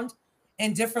around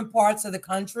in different parts of the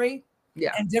country,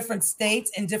 in different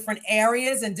states, in different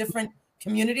areas, in different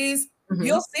communities,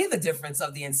 you'll see the difference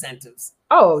of the incentives.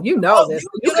 Oh, you know this.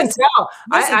 You can tell.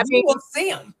 I mean, we'll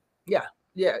see them. Yeah,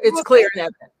 it's clear and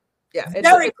evident. Yeah, it's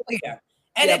very clear.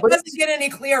 And it doesn't get any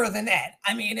clearer than that.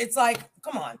 I mean, it's like,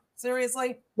 come on,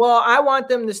 seriously? Well, I want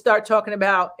them to start talking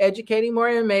about educating more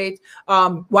inmates.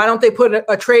 Why don't they put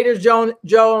a Trader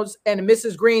Joe's and a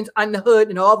Mrs. Green's on the hood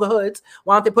and all the hoods?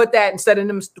 Why don't they put that instead of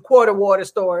them quarter water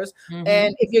stores?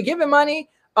 And if you're giving money,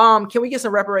 can we get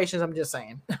some reparations? I'm just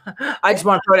saying. I just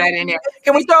want to throw that in there.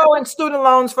 Can we throw in student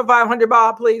loans for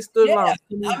 $500, please? Student loans.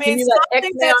 I mean,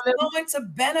 something that's going to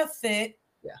benefit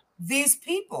these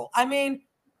people. I mean,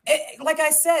 like I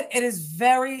said, it is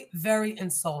very, very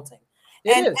insulting.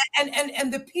 And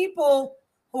the people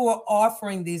who are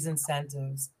offering these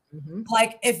incentives,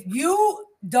 like, if you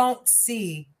don't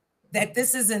see that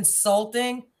this is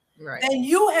insulting, then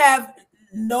you have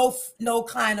no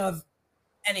kind of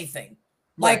anything.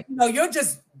 Like, you know, you're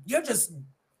just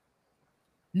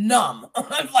numb,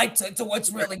 like, to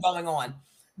what's really going on.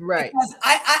 Right. Because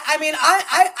I mean,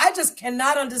 I just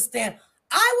cannot understand.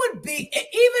 I would be,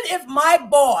 even if my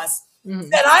boss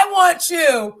said, I want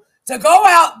you to go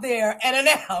out there and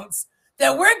announce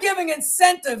that we're giving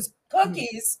incentives,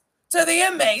 cookies to the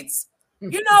inmates,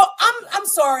 you know, I'm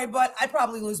sorry, but I'd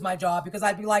probably lose my job, because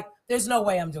I'd be like, there's no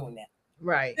way I'm doing that.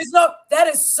 Right. That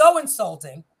is so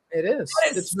insulting. It is.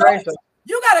 It's very insulting.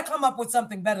 You got to come up with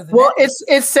something better than that.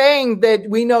 It's saying that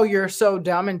we know you're so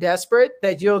dumb and desperate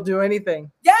that you'll do anything.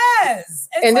 Yes.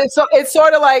 It's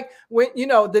sort of like, when, you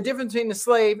know, the difference between a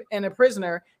slave and a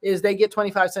prisoner is they get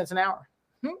 25 cents an hour.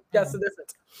 That's the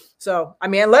difference. So, I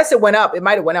mean, unless it went up, it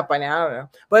might have went up by now. I don't know.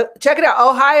 But check it out.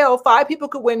 Ohio, 5 people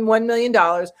could win $1 million.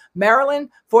 Maryland,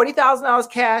 $40,000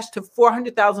 cash to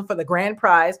 $400,000 for the grand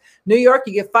prize. New York,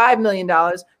 you get $5 million.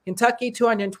 Kentucky,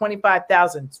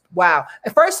 $225,000. Wow.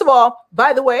 And first of all,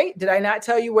 by the way, did I not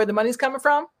tell you where the money's coming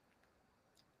from?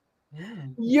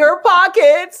 Your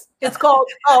pockets. It's called,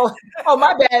 oh,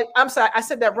 my bad. I'm sorry. I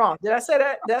said that wrong. Did I say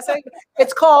that? Did I say it?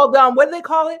 It's called, what do they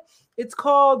call it? It's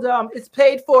called, it's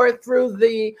paid for through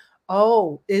the,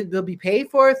 it will be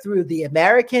paid for through the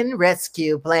American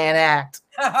Rescue Plan Act.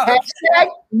 Hashtag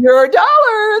your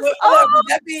dollars. Would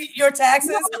that be your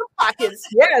taxes? Your pockets.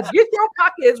 Yes, get your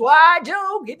pockets. Why,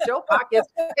 Joe? Get your pockets.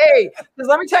 Hey, because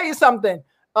let me tell you something.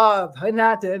 Cotton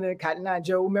Eye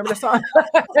Joe. Remember the song?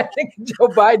 I think Joe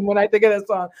Biden when I think of that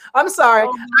song. I'm sorry.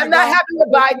 I'm not happy with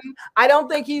Biden. I don't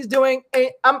think he's doing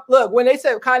look, when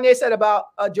Kanye said about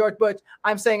George Bush,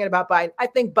 I'm saying it about Biden. I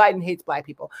think Biden hates Black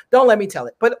people. Don't let me tell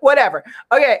it, but whatever.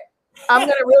 Okay. I'm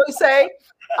going to really say,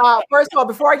 first of all,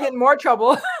 before I get in more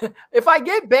trouble, if I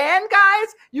get banned, guys,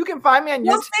 you can find me on YouTube.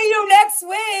 We'll see you next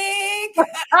week.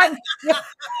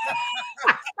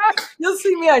 You'll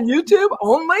see me on YouTube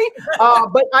only,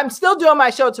 but I'm still doing my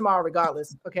show tomorrow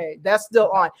regardless. Okay, that's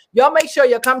still on. Y'all make sure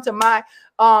you come to my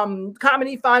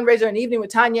comedy fundraiser and evening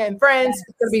with Tanya and friends.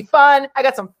 It's gonna be fun. I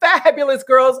got some fabulous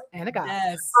girls and a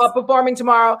guy performing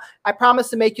tomorrow. I promise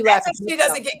to make you laugh. She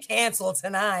doesn't get canceled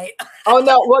tonight. Oh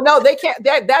no, well no, they can't.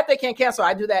 That they can't cancel.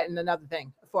 I do that in another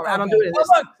thing. I don't do it in this.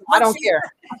 I don't care.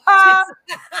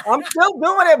 I'm still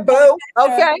doing it, boo.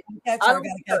 Okay.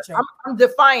 I'm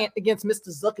defiant against Mr.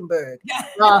 Zuckerberg.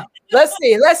 Let's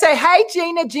see. Let's say, hey,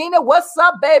 Gina. Gina, what's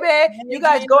up, baby? You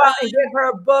guys go out and get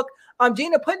her a book.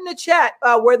 Gina, put in the chat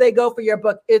where they go for your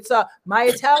book. It's My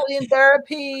Italian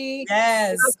Therapy.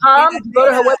 Yes. Go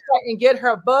to her website and get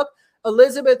her book.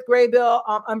 Elizabeth Graybill,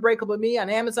 Unbreakable Me on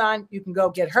Amazon. You can go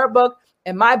get her book.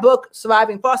 And my book,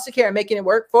 Surviving Foster Care and Making It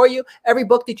Work for You. Every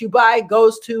book that you buy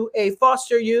goes to a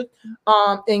foster youth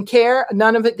in care.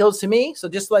 None of it goes to me. So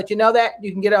just to let you know that,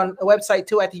 you can get it on a website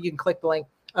too. I think you can click the link,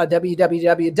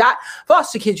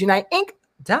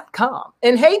 www.fosterkidsuniteinc.com.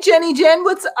 And hey, Jenny Jen,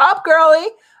 what's up, girlie?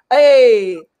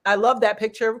 Hey, I love that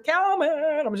picture of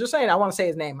Calvin. I'm just saying, I want to say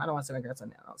his name. I don't want to say my girl's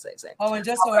name. I don't say his name. Oh, and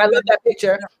just so I love that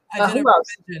picture. Who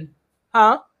else?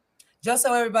 Huh? just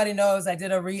so everybody knows, I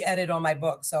did a re-edit on my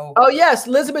book. So oh yes,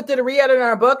 Elizabeth did a re-edit on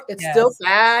our book. It's still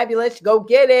fabulous. Go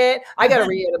get it. I got to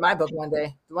re-edit my book one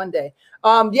day.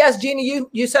 Yes, Gina,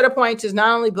 you said a point. It's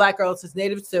not only Black girls, it's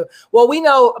natives too. Well, we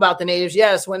know about the natives.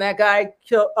 Yes, when that guy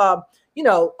killed,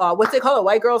 what they call it,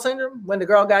 white girl syndrome, when the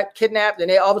girl got kidnapped and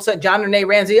they all of a sudden, John Renee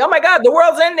Ramsey, oh my God, the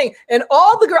world's ending. And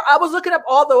all the girls, I was looking up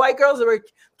all the white girls that were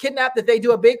kidnapped, that they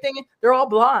do a big thing. They're all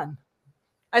blonde.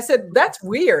 I said, that's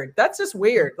weird. That's just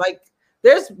weird. Like,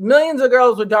 there's millions of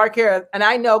girls with dark hair. And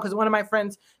I know, because one of my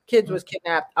friends' kids was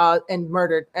kidnapped and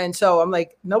murdered. And so I'm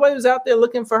like, nobody was out there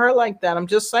looking for her like that. I'm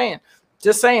just saying,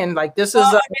 like, this is.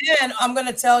 And I'm going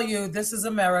to tell you, this is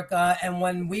America. And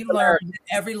when we learn that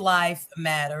every life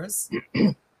matters,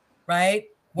 right?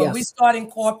 When we start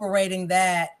incorporating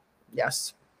that,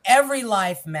 yes, every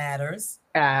life matters.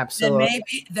 Absolutely.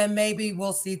 Then maybe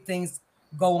we'll see things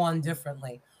go on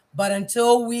differently. But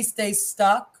until we stay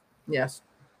stuck, yes,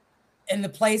 in the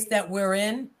place that we're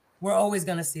in, we're always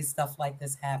going to see stuff like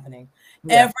this happening.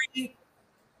 Yeah. Every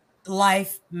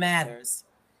life matters.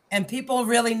 And people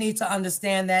really need to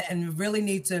understand that, and really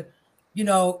need to,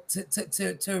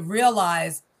 to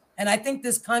realize. And I think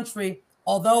this country,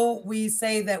 although we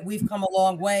say that we've come a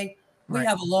long way, we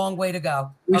have a long way to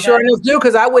go. We sure enough do,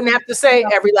 because I wouldn't have to say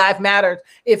every life mattered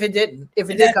if it didn't.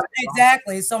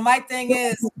 Exactly. So my thing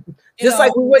is, just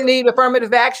like we wouldn't need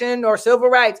affirmative action or civil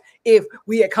rights if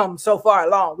we had come so far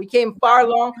along. We came far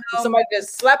along. Somebody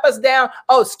just slap us down.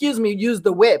 Oh, excuse me, use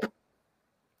the whip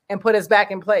and put us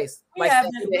back in place. We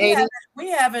haven't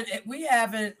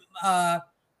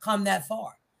come that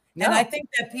far. No. And I think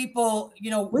that people,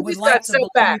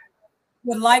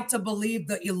 would like to believe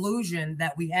the illusion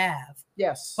that we have.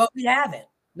 Yes. But we haven't.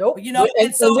 Nope.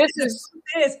 And so this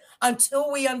is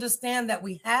until we understand that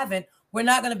we haven't, we're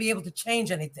not going to be able to change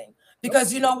anything.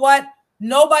 Because you know what?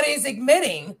 Nobody's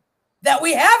admitting that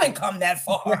we haven't come that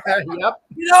far. Yep.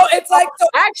 It's like.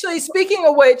 Actually, speaking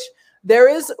of which, there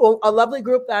is a lovely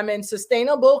group that I'm in,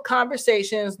 Sustainable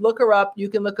Conversations. Look her up. You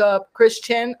can look up Chris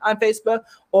Chen on Facebook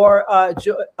or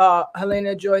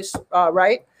Helena Joyce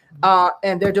Wright.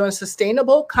 And they're doing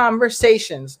Sustainable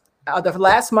Conversations the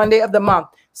last Monday of the month,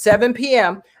 7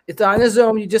 p.m. It's on the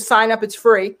Zoom. You just sign up. It's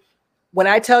free. When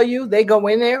I tell you, they go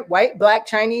in there, white, black,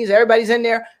 Chinese, everybody's in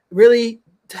there really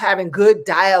having good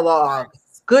dialogue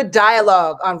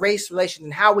on race relations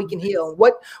and how we can heal.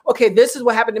 Okay, this is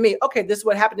what happened to me. Okay, this is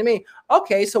what happened to me.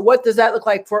 Okay, so what does that look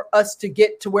like for us to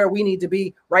get to where we need to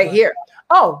be right here?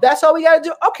 Oh, that's all we got to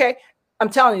do. Okay. I'm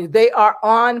telling you, they are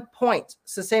on point.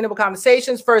 Sustainable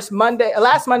Conversations, last Monday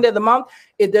of the month.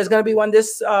 There's going to be one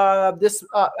this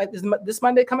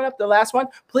Monday coming up, the last one.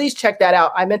 Please check that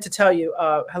out. I meant to tell you,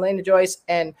 Helena Joyce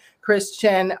and Chris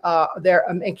Chen,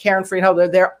 and Karen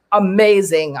Friedholder, they're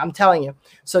amazing. I'm telling you.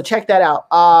 So check that out.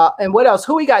 And what else?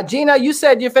 Who we got? Gina, you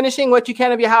said you're finishing what you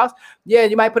can of your house. Yeah,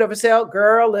 you might put up for sale.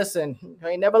 Girl, listen, I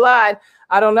ain't never lied.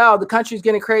 I don't know. The country's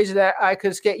getting crazy that I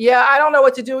could escape. Yeah, I don't know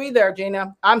what to do either,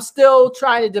 Gina. I'm still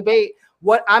trying to debate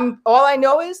all I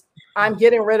know is I'm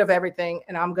getting rid of everything,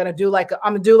 and I'm going to do like,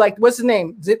 what's his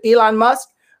name? Is it Elon Musk?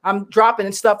 I'm dropping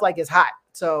stuff like it's hot.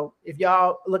 So if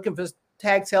y'all looking for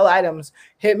tag sale items,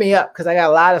 hit me up, because I got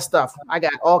a lot of stuff. I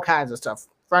got all kinds of stuff,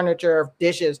 furniture,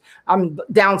 dishes. I'm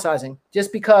downsizing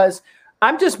just because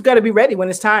I'm just going to be ready when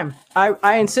it's time.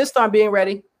 I insist on being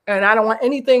ready, and I don't want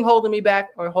anything holding me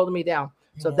back or holding me down.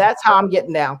 So that's how I'm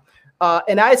getting down.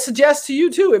 And I suggest to you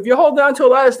too, if you're holding on to a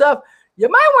lot of stuff, you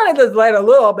might want to just let a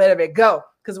little bit of it go.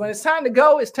 Because when it's time to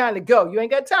go, it's time to go. You ain't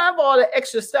got time for all the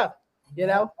extra stuff.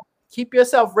 Keep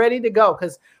yourself ready to go,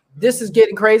 because this is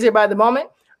getting crazier by the moment.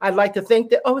 I'd like to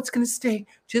think that, it's going to stay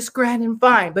just grand and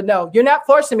fine. But no, you're not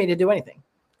forcing me to do anything.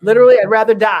 Literally, I'd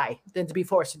rather die than to be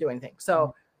forced to do anything.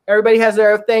 So everybody has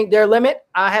their thing, their limit.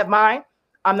 I have mine.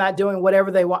 I'm not doing whatever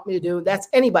they want me to do. That's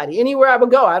anybody, anywhere I would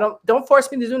go. Don't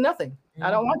force me to do nothing. I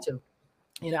don't want to.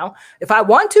 If I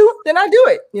want to, then I do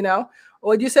it.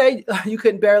 What'd you say? You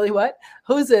couldn't barely what?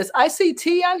 Who's this? I see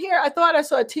T on here. I thought I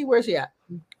saw T. Where's she at?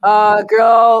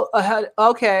 Girl.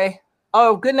 Okay.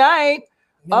 Oh, good night.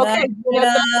 Okay.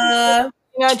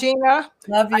 Gina.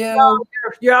 Love you.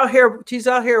 You're out here. She's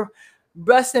out here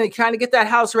busting and trying to get that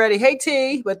house ready. Hey,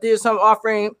 T, but there's some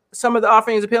of the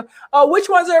offerings appeal. Oh, which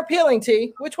ones are appealing,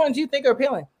 T? Which ones do you think are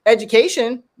appealing?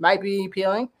 Education might be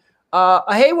appealing.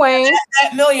 Hey, Wayne.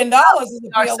 That $1 million is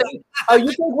appealing. Oh, you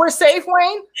think we're safe,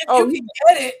 Wayne? If you can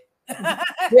get it.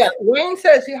 Yeah, Wayne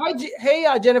says, hey,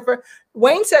 Jennifer.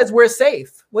 Wayne says we're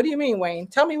safe. What do you mean, Wayne?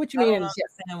 Tell me what you mean. I don't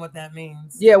understand what that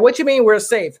means. Yeah, what you mean we're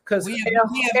safe? Because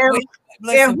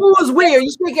and who is we? Are you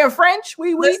speaking French?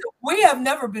 Listen, we have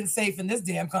never been safe in this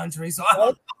damn country, so I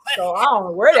don't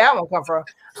know where that one come from.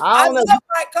 I love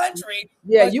my country.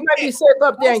 Yeah, you might be safe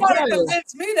up there in Canada.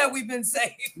 Convince me that we've been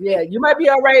safe. Yeah, you might be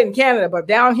all right in Canada, but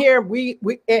down here, we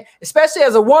especially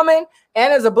as a woman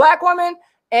and as a black woman.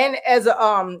 And as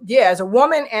a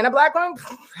woman and a black woman,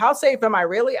 how safe am I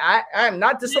really? I am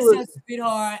not disillusioned. Listen,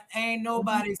 sweetheart, ain't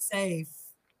nobody safe.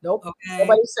 Nope, okay?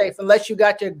 Nobody's safe unless you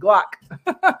got your Glock.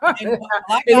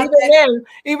 even then,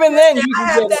 you can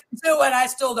have that too, and I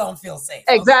still don't feel safe.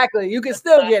 Exactly, you can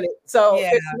still get it. So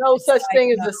it's no such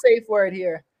thing as a safe word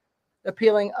here.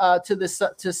 Appealing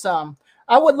to some.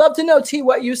 I would love to know, T,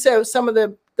 what you said. Some of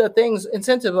the things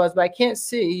incentive was, but I can't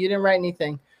see. You didn't write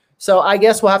anything. So I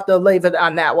guess we'll have to leave it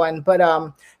on that one. But,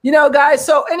 guys,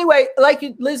 so anyway, like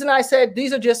Liz and I said,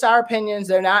 these are just our opinions.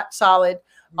 They're not solid.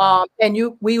 And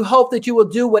we hope that you will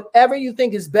do whatever you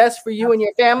think is best for you and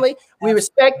your family. We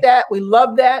respect that. We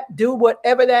love that. Do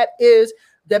whatever that is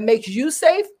that makes you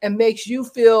safe and makes you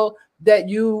feel that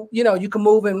you can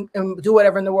move and do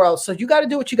whatever in the world. So you got to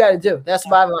do what you got to do. That's the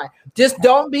bottom line. Just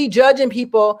don't be judging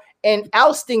people and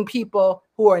ousting people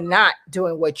who are not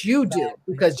doing what you do,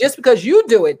 because just because you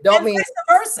do it don't mean vice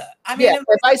versa. I mean,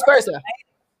 vice versa. Right?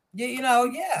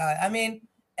 Yeah. I mean,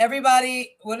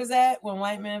 everybody. What is that? When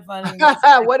white men fight,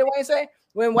 what did Wayne say?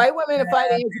 When white women are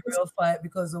fighting, real fight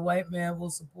because the white man will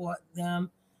support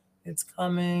them. It's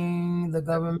coming. The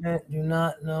government do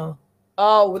not know.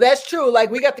 Oh, well, that's true. Like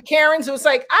we got the Karens who's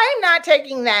like, I'm not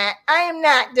taking that. I am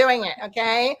not doing it.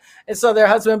 Okay. And so their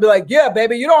husband would be like, yeah,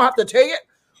 baby, you don't have to take it.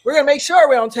 We're going to make sure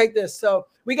we don't take this. So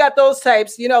we got those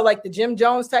types, like the Jim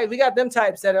Jones type. We got them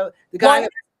types that are the guy.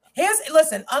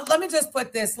 Listen, let me just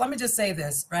put this. Let me just say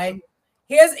this, right?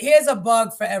 Here's a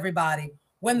bug for everybody.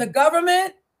 When the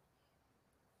government,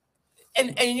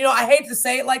 and I hate to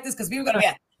say it like this because people are going to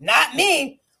be not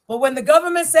me, but when the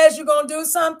government says you're going to do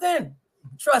something,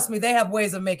 trust me, they have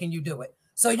ways of making you do it.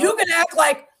 So you can act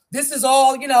like this is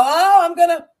all, I'm going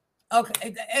to,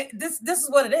 okay, this is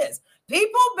what it is.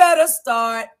 People better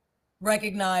start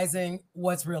recognizing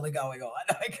what's really going on.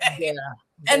 Okay. Yeah.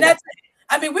 And that's it.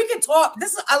 I mean, we can talk.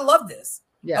 I love this.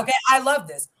 Yeah. Okay. I love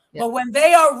this. Yeah. But when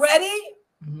they are ready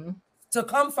to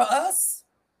come for us,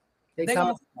 they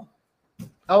come.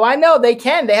 Oh, I know they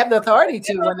can. They have the authority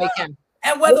to when they can.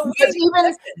 And whether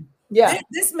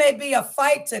this may be a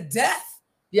fight to death.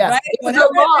 Yeah. Right?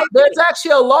 There's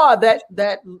actually a law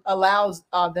that allows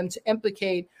them to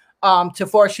implicate to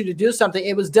force you to do something.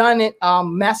 It was done in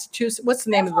Massachusetts. What's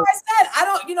the name of it? I said, I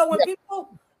don't, when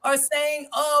people are saying,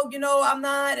 I'm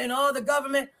not, and all the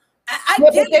government, I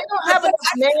get it. They don't have enough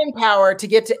manpower to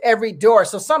get to every door.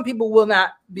 So some people will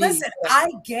not be. Listen, I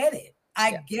get it.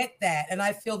 I get that. And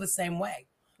I feel the same way.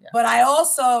 Yeah. But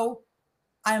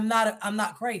I'm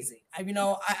not crazy.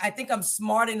 I think I'm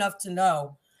smart enough to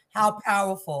know how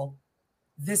powerful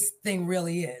this thing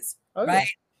really is. Okay. Right.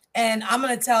 And I'm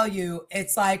going to tell you,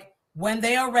 it's like when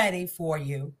they are ready for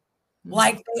you,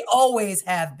 like they always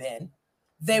have been,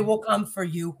 they will come for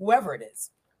you, whoever it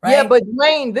is. Right? Yeah, but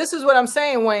Wayne, this is what I'm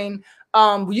saying, Wayne.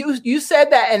 You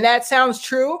said that, and that sounds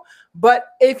true. But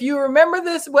if you remember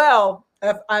this well,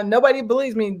 if nobody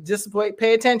believes me, just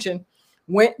pay attention.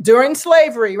 During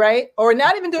slavery, right? Or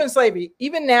not even during slavery,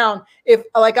 even now, if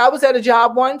like I was at a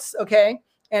job once, okay,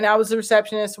 and I was a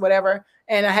receptionist, whatever,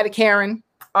 and I had a Karen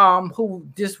who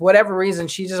just whatever reason,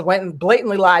 she just went and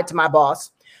blatantly lied to my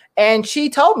boss. And she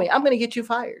told me, I'm going to get you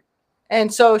fired.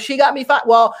 And so she got me fired.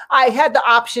 Well, I had the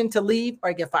option to leave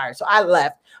or get fired. So I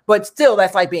left, but still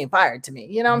that's like being fired to me.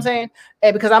 You know what I'm saying?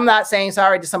 And because I'm not saying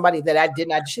sorry to somebody that I did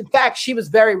not. In fact, she was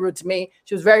very rude to me.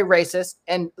 She was very racist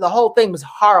and the whole thing was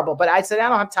horrible. But I said, I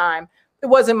don't have time. It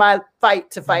wasn't my fight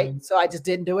to fight. So I just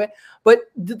didn't do it. But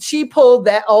she pulled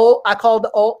that I called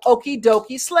the old okie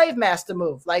dokie slave master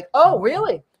move. Like, oh,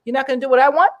 really? You're not going to do what I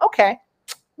want? Okay.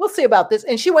 We'll see about this.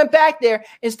 And she went back there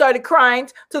and started crying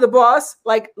to the boss,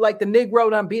 like the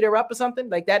Negro done beat her up or something,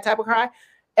 like that type of cry.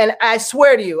 And I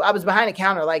swear to you, I was behind the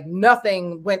counter, like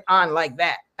nothing went on like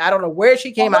that. I don't know where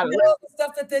she came out of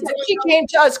it. She came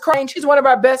to us crying. She's one of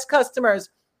our best customers.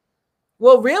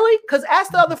 Well, really? Because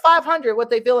ask the other 500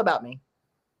 what they feel about me.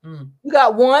 You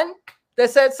got one that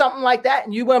said something like that,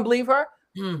 and you wouldn't believe her.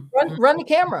 Run the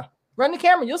camera. Run the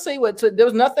camera. You'll see what. So there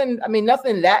was nothing. I mean,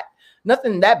 nothing that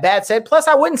bad said. Plus,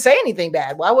 I wouldn't say anything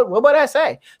bad. What would I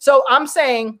say? So I'm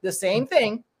saying the same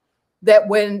thing, that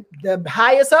when the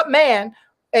highest up man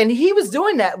And he was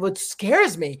doing that, which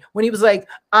scares me, when he was like,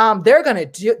 they're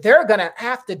gonna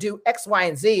have to do X, Y,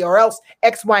 and Z, or else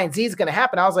X, Y, and Z is gonna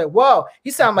happen. I was like, whoa,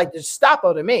 he sounded like the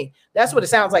Gestapo to me. That's what it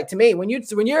sounds like to me. When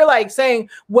you're like saying,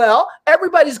 well,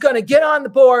 everybody's gonna get on the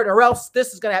board, or else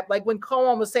this is gonna happen. Like when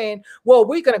Cohen was saying, well,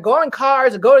 we're gonna go in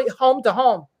cars and go home to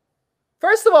home.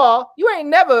 First of all, you ain't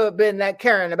never been that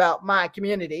caring about my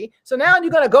community. So now you're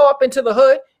going to go up into the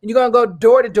hood and you're going to go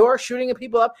door to door, shooting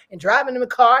people up and driving in a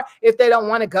car if they don't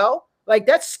want to go. Like,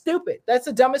 that's stupid. That's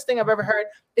the dumbest thing I've ever heard.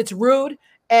 It's rude.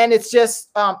 And it's just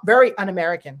very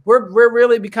un-American. We're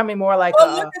really becoming more like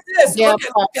look at this. Look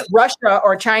at Russia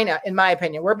or China, in my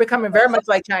opinion. We're becoming very much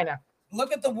like China.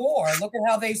 Look at the war. Look at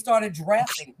how they started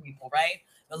drafting people, right?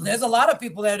 There's a lot of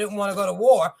people that didn't want to go to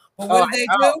war. But what did they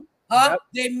do? Huh? Yep.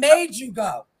 They made you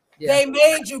go. Yeah. They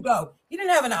made you go. You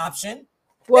didn't have an option.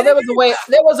 Well, there was a way.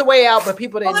 There was a way out, but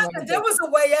people didn't. There was a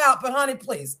way out, but honey,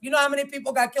 please. You know how many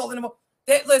people got killed in the war?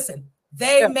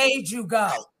 They made you go.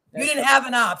 You didn't have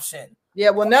an option. Yeah.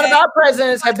 Well, none of our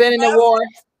presidents have been in the war.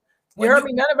 You heard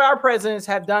me. None of our presidents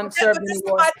have served in the war. This is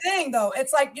my thing, though.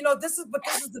 It's like, this is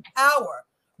the power,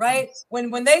 right?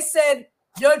 When they said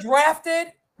you're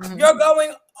drafted, you're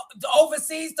going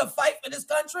overseas to fight for this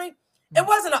country. It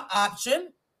wasn't an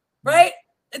option, right?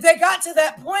 They got to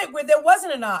that point where there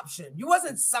wasn't an option. You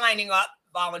wasn't signing up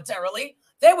voluntarily.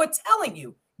 They were telling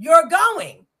you, you're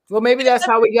going. Well, maybe that's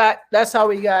how we got,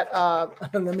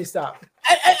 let me stop.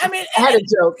 I mean, I had a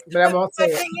joke, but I won't say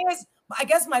it. The thing is, I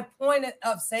guess my point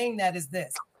of saying that is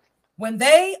this. When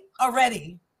they are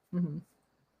ready, and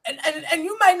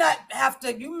you might not have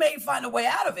to, you may find a way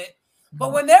out of it,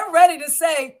 but when they're ready to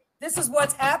say, this is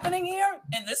what's happening here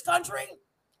in this country,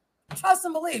 trust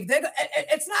and believe.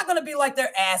 It's not going to be like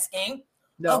they're asking,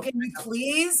 no. Can we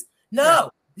please? No.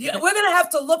 We're going to have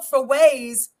to look for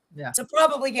ways to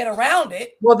probably get around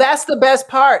it. Well, that's the best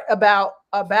part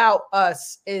about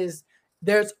us is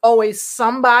there's always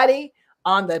somebody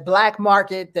on the black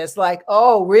market that's like,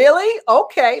 oh, really?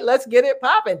 Okay, let's get it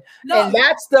popping. No. And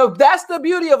that's the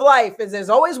beauty of life is there's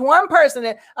always one person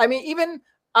that, I mean, even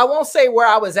I won't say where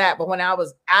I was at, but when I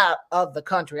was out of the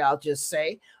country, I'll just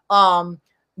say,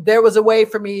 there was a way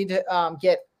for me to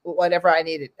get whatever I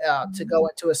needed to go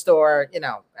into a store.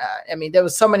 I mean, there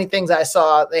was so many things I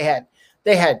saw. They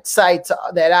had sites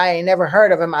that I ain't never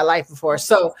heard of in my life before.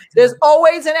 So there's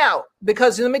always an out,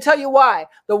 because let me tell you why.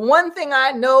 The one thing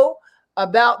I know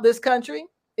about this country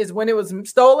is when it was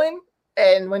stolen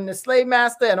and when the slave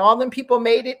master and all them people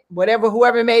made it,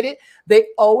 whoever made it, they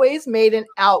always made an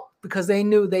out because they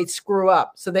knew they'd screw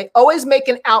up. So they always make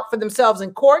an out for themselves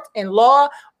in court and law.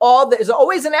 There's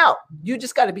always an out. You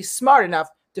just got to be smart enough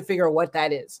to figure out what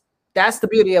that is. That's the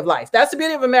beauty of life. That's the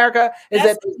beauty of America is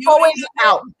that there's always an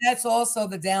out. That's also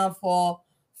the downfall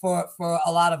for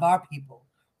a lot of our people,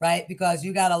 right? Because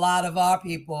you got a lot of our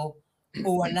people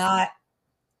who are not,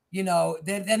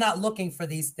 they're not looking for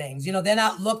these things. They're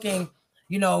not looking,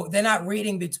 they're not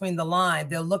reading between the lines.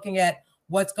 They're looking at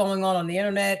what's going on the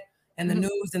internet and the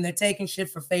news, and they're taking shit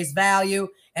for face value,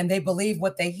 and they believe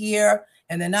what they hear,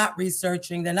 and they're not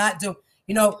researching. They're not doing,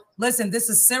 listen, this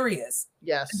is serious.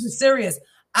 Yes. This is serious.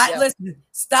 Listen,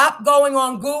 stop going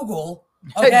on Google.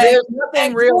 Okay. There's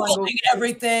nothing real on Google.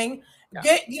 Everything.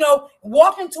 Yeah.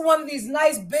 Walk into one of these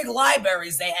nice big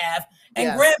libraries they have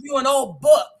and grab you an old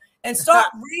book and start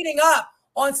reading up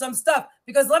on some stuff.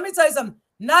 Because let me tell you something,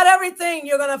 not everything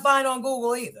you're going to find on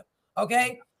Google either.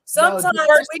 Okay. Sometimes the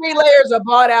first 3 layers are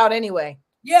bought out anyway.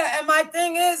 Yeah. And my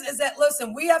thing is that,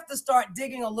 listen, we have to start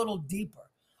digging a little deeper.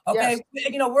 Okay.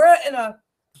 Yes. We're in a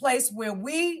place where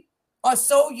we are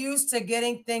so used to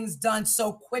getting things done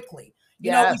so quickly. We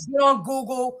get on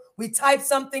Google, we type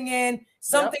something in,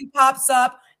 something pops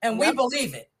up, and we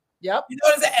believe it. Yep. You know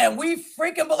what I'm saying? And we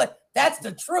freaking believe that's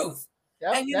the truth.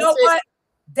 Yep. And you know what?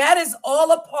 That is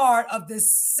all a part of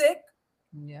this sick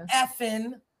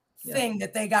effing thing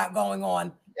that they got going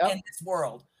on in this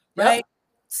world. Right?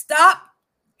 Stop.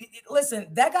 Listen,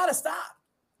 that gotta stop.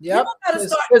 Yep.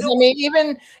 Because I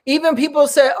mean, even people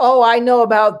say, "Oh, I know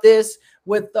about this."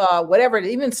 With whatever,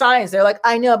 even science, they're like,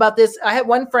 I know about this. I had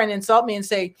one friend insult me and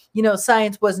say,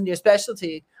 science wasn't your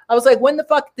specialty. I was like, when the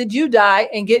fuck did you die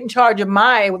and get in charge of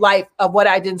my life of what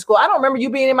I did in school? I don't remember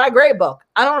you being in my grade book.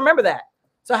 I don't remember that.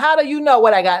 So how do you know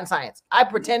what I got in science? I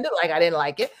pretended like I didn't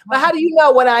like it, but how do you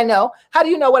know what I know? How do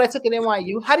you know what I took at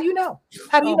NYU? How do you know?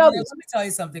 How do you know this? Let me tell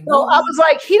you something. So I was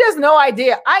like, he has no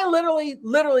idea. I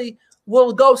literally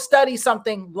will go study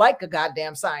something like a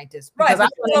goddamn scientist. Right. But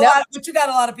you got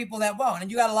a lot of people that won't. And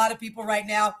you got a lot of people right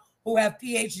now who have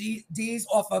PhDs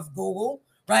off of Google,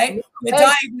 right?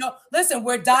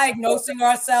 We're diagnosing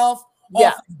ourselves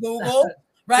off of Google,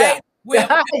 right?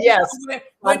 Yes.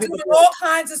 We're doing all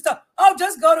kinds of stuff. Oh,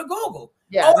 just go to Google.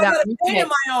 Yeah. Oh, I got a pain in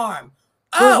my arm.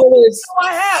 Oh,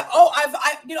 I have. Oh,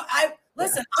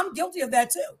 listen, I'm guilty of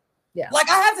that too. Yeah. Like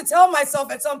I have to tell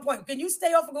myself at some point, can you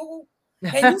stay off of Google?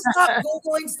 Can you stop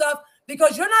Googling stuff?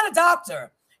 Because you're not a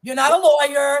doctor. You're not a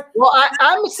lawyer. Well,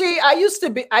 I used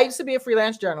to be a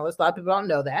freelance journalist. A lot of people don't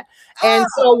know that. And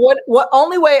so what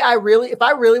only way if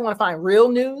I really want to find real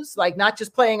news, like not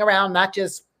just playing around, not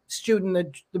just shooting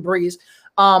the breeze,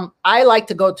 I like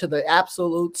to go to the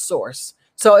absolute source.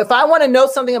 So if I want to know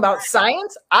something about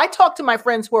science, I talk to my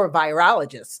friends who are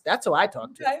virologists. That's who I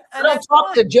talk to. I don't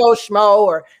talk to Joe Schmo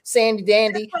or Sandy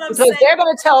Dandy because they're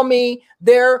going to tell me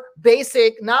their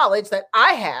basic knowledge that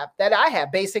I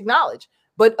have basic knowledge.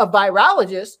 But a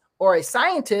virologist or a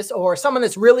scientist or someone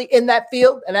that's really in that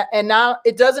field, and now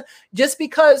it doesn't, just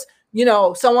because,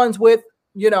 someone's with,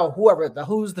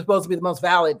 who's supposed to be the most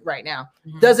valid right now,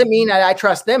 doesn't mean that I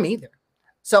trust them either.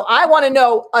 So I want to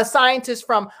know a scientist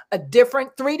from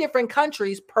 3 different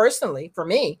countries personally. For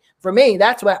me,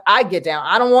 that's what I get down.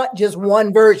 I don't want just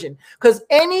one version, because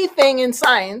anything in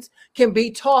science can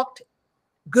be talked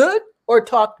good or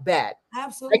talked bad.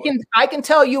 Absolutely. I can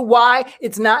tell you why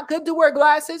it's not good to wear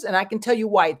glasses, and I can tell you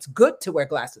why it's good to wear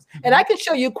glasses. And I can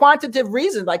show you quantitative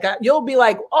reasons. Like you'll be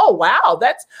like, oh, wow,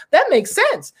 that makes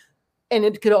sense. And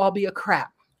it could all be a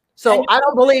crap. So I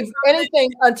don't believe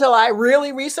anything until I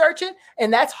really research it.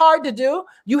 And that's hard to do.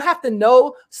 You have to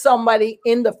know somebody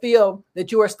in the field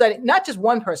that you are studying, not just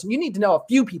one person. You need to know a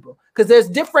few people, because there's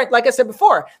different, like I said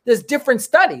before, there's different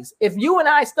studies. If you and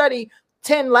I study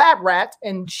 10 lab rats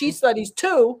and she studies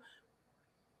 2,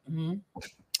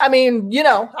 I mean,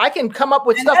 I can come up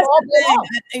with stuff all day long.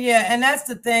 Yeah, and that's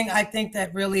the thing I think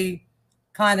that really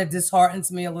kind of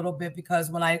disheartens me a little bit, because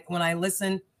when I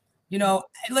listen,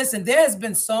 listen, there has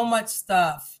been so much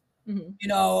stuff,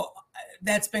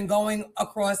 that's been going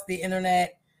across the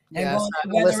internet, and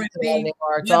whether it be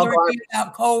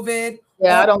about COVID,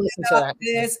 I don't listen to that,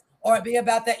 this or it be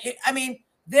about that. I mean,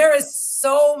 there is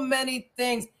so many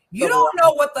things. You don't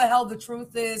know what the hell the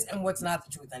truth is and what's not the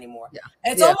truth anymore. Yeah.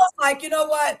 It's almost like,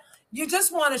 you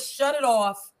just want to shut it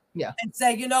off and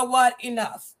say,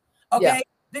 enough. Okay. Yeah.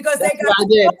 Because they got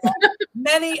so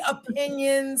many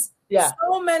opinions. Yeah.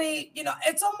 So many,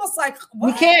 it's almost like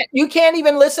you can't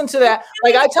even listen to that.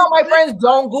 Like I tell my friends,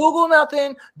 don't Google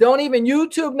nothing, don't even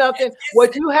YouTube nothing.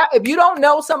 What you have, if you don't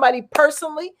know somebody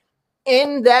personally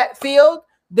in that field,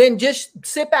 then just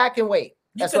sit back and wait.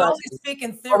 That's can only speak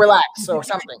in theory. Or relax or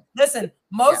something. Listen,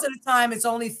 most of the time it's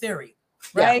only theory,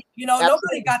 right?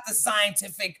 Nobody got the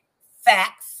scientific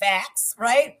facts,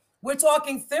 right? We're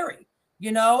talking theory,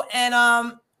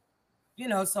 and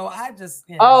so I just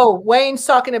Wayne's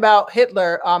talking about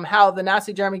Hitler, how the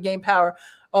Nazi Germany gained power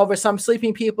over some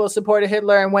sleeping people, supported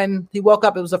Hitler, and when he woke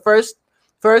up, it was the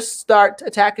first start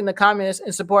attacking the communists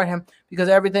and support him because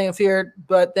everything feared,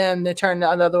 but then they turned the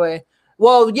other way.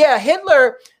 Well, yeah,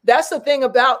 Hitler, that's the thing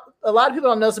about, a lot of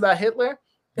people don't know this about Hitler.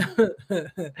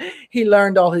 He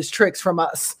learned all his tricks from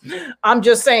us. I'm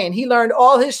just saying, he learned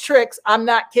all his tricks. I'm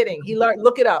not kidding. He learned,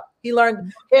 look it up. He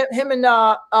learned, him and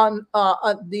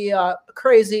the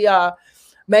crazy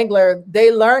Mengele,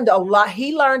 they learned a lot.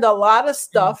 He learned a lot of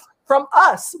stuff from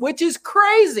us, which is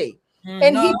crazy.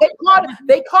 And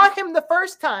they caught him the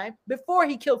first time before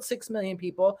he killed 6 million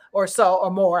people or so, or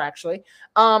more actually.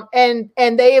 And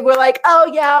they were like,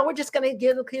 oh yeah, we're just gonna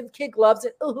give the kid gloves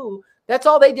and ooh, that's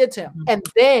all they did to him. And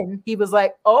then he was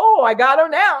like, oh, I got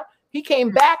him now. He came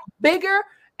back bigger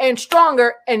and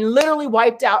stronger and literally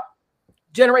wiped out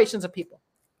generations of people.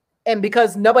 And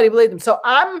because nobody believed him. So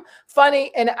I'm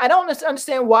funny, and I don't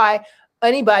understand why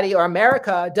anybody or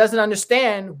America doesn't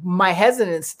understand my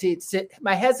hesitancy,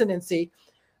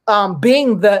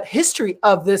 being the history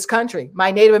of this country. My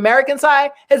Native American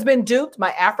side has been duped.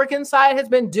 My African side has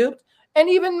been duped. And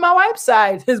even my wife's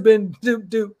side has been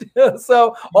duped.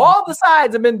 So all the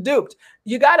sides have been duped.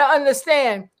 You got to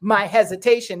understand my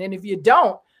hesitation. And if you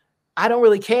don't, I don't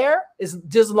really care. It's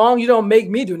just as long as you don't make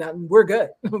me do nothing, we're good.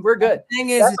 We're good. The thing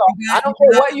is, I don't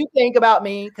care what you think about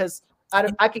me, because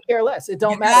I could care less. It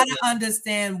don't matter. You got to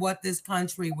understand what this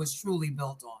country was truly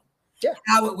built on. Yeah.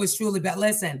 How it was truly built.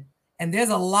 Listen, and there's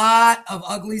a lot of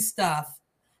ugly stuff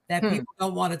that people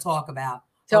don't want to talk about.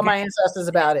 Tell my ancestors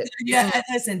about it. Yeah,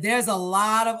 listen, there's a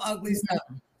lot of ugly stuff.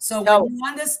 So when you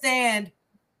understand,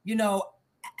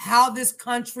 how this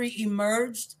country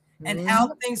emerged and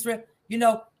how things were,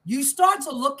 you start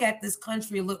to look at this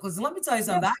country. Because let me tell you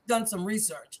something. I've done some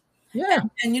research. Yeah.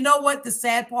 And you know what the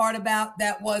sad part about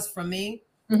that was for me?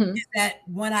 Is that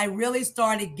when I really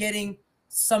started getting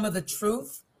some of the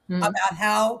truth about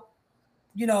how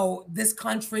you know, this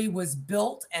country was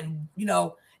built, and you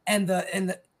know, and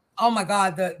the oh my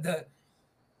God,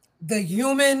 the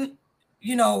human,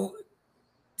 you know,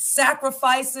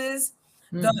 sacrifices.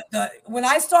 The when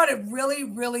I started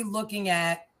really looking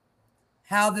at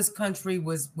how this country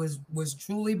was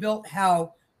truly built,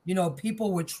 how, you know,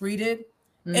 people were treated,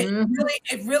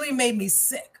 it really made me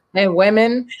sick. And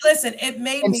women, listen, it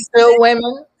made me still sick,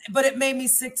 women, but it made me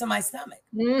sick to my stomach.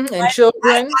 And right?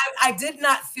 Children. I did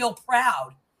not feel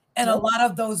proud in a lot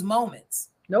of those moments.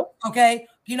 Nope. Okay,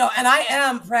 you know, and I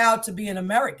am proud to be an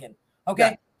American.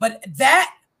 Okay, but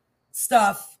that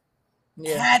stuff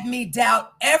had me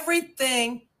doubt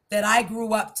everything that I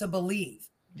grew up to believe.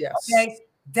 Yes. Okay,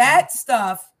 that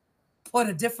stuff put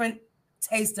a different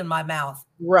taste in my mouth.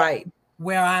 Right.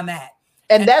 Where I'm at.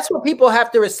 And that's what people have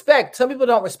to respect. Some people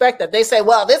don't respect that. They say,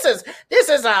 well, this is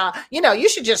you know, you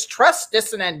should just trust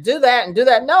this and then do that and do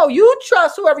that. No, you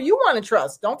trust whoever you want to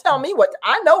trust. Don't tell me what.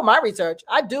 I know my research.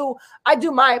 I do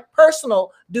my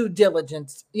personal due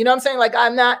diligence. You know what I'm saying? Like,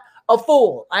 I'm not a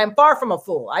fool. I am far from a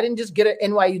fool. I didn't just get an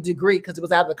NYU degree because it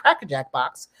was out of the Cracker Jack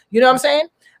box. You know what I'm saying?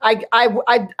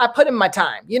 I put in my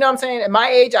time. You know what I'm saying? At my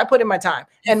age, I put in my time.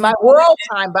 And my world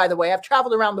time, by the way, I've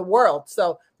traveled around the world.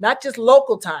 So not just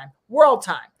local time, world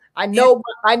time. I know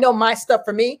my stuff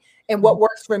for me and what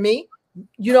works for me.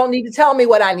 You don't need to tell me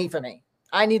what I need for me.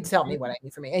 I need to tell me what I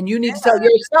need for me. And you need to tell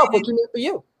yourself what you need for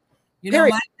you. You know,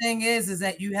 my thing is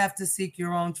that you have to seek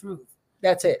your own truth.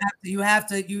 That's it. You have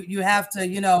to,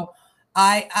 you know,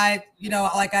 I, you know,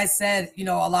 like I said, you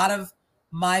know, a lot of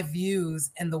my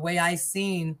views and the way I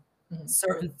seen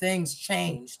certain things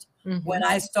changed when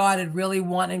I started really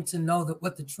wanting to know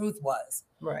what the truth was.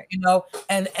 Right. You know,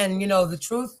 and you know, the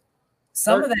truth,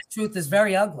 some of that truth is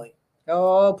very ugly.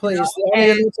 Oh, please.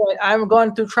 You know, I'm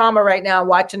going through trauma right now,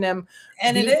 watching them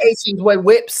and it is with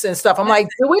whips and stuff. I'm like,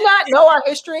 do we not know our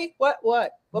history? What?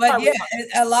 But yeah,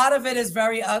 a lot of it is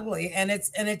very ugly. And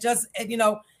it just, you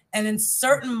know, and in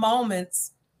certain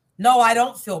moments, no, I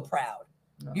don't feel proud.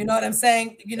 No. You know what I'm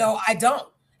saying? You know, I don't.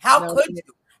 How could you?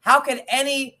 How could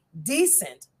any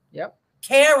decent,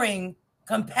 caring,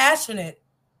 compassionate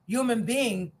human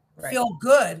being feel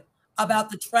good about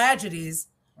the tragedies,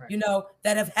 you know,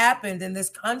 that have happened in this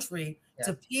country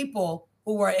to people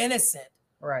who were innocent?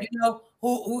 Right. You know,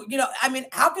 who, you know, I mean,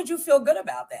 how could you feel good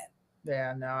about that?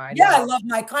 Yeah, no, I I love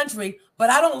my country, but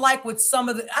I don't like what some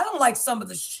of the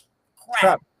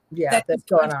crap that's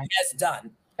going on has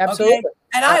done. Absolutely. Okay?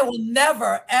 And I will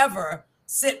never, ever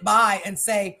sit by and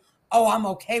say, oh, I'm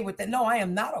okay with that. No, I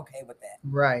am not okay with that.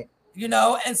 Right. You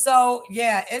know, and so,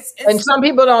 it's and some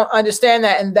people don't understand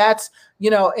that. And that's, you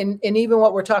know, and even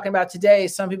what we're talking about today,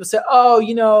 some people say, oh,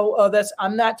 you know,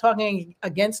 I'm not talking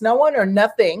against no one or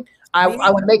nothing. I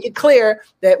would make it clear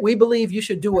that we believe you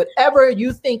should do whatever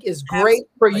you think is great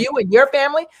for you and your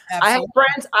family. Absolutely. I have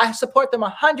friends, I support them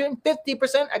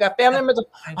 150%. I got family members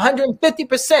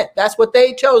 150%. That's what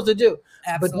they chose to do.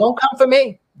 Absolutely. But don't come for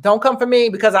me. Don't come for me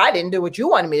because I didn't do what you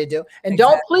wanted me to do. And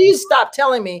don't please stop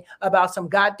telling me about some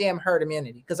goddamn herd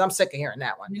immunity because I'm sick of hearing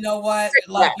that one. You know what?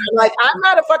 Like I'm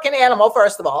not a fucking animal,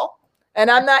 first of all.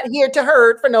 And I'm not here to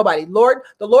herd for nobody. The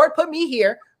Lord put me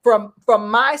here from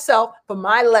myself, for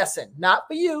my lesson, not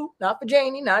for you, not for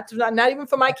Janie, not even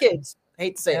for my kids. I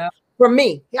hate to say it. For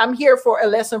me, I'm here for a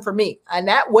lesson for me. And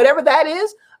that, whatever that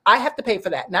is, I have to pay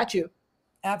for that, not you.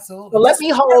 Absolutely. So let me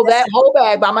hold that whole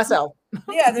bag by myself.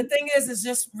 Yeah, the thing is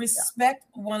just respect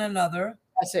one another.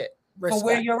 That's it. Respect. For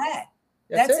where you're at.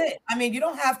 That's it. I mean, you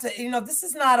don't have to, you know, this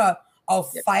is not a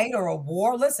fight or a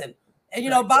war. Listen, and,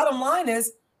 you know, bottom line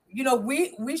is, you know,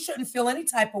 we shouldn't feel any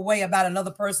type of way about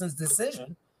another person's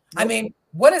decision. I mean,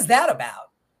 what is that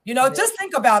about? You know, just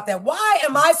think about that. Why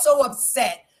am I so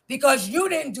upset because you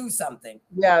didn't do something?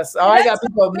 Yes. Oh, I got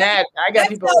people mad. I got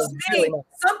people really mad.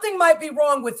 Something might be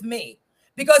wrong with me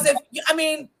because I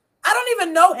don't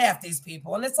even know half these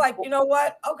people. And it's like, you know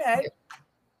what? Okay.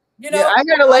 You know, I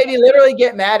had a lady literally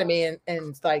get mad at me and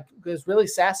it's like, was really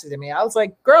sassy to me. I was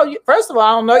like, girl, first of all,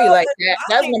 I don't know you like that.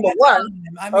 That's number one.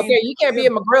 Okay. You can't be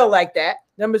in my grill like that.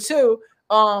 Number two,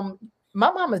 my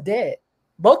mama's dead.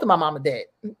 Both of my mama dead.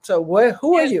 So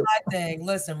who are you? My thing.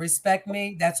 Listen, respect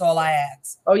me. That's all I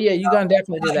ask. Oh yeah, you're gonna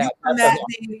definitely do that. You come at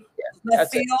me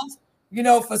left field, you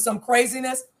know, for some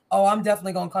craziness. Oh, I'm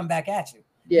definitely gonna come back at you.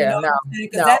 Yeah, you know,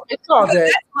 no, it's all good.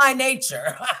 That's my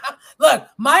nature. Look,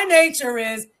 my nature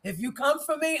is if you come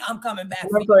for me, I'm coming back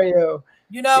for you.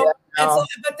 You know, and so,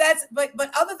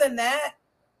 but other than that,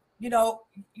 you know,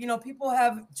 people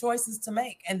have choices to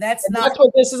make, and that's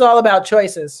what this is all about,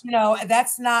 choices. You know,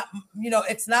 that's not, you know,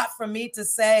 it's not for me to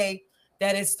say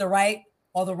that it's the right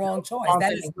or the wrong choice.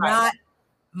 That is not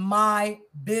my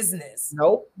business.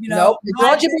 Nope. You know, nope. As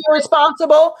long as you be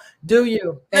responsible, do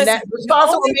you? And that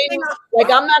responsible means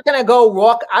like I'm not gonna go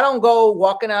walk. I don't go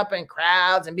walking up in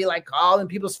crowds and be like calling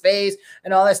people's face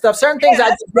and all that stuff. Certain things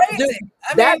I do.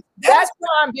 That's why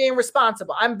I'm being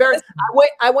responsible. I'm very.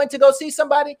 I went to go see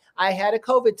somebody. I had a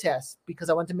COVID test because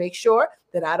I wanted to make sure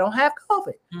that I don't have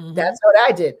COVID. That's what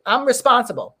I did. I'm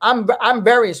responsible. I'm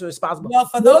very responsible. Well,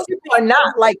 for those people are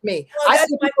not like me. I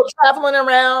see people traveling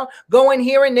around, going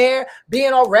here and there,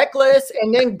 being all reckless,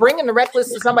 and then bringing the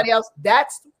reckless to somebody else.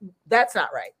 That's not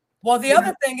right. Well, the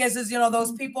other thing is, you know,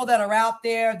 those people that are out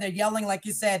there, they're yelling, like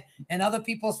you said, in other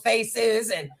people's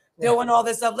faces and doing all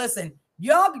this stuff. Listen,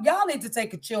 y'all need to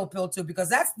take a chill pill too, because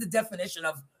that's the definition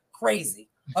of crazy.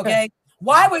 Okay.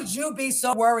 Why would you be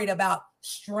so worried about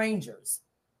strangers?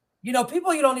 You know,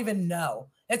 people you don't even know.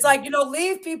 It's like, you know,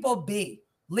 leave people be.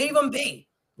 Leave them be.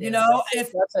 You know,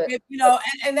 if you know,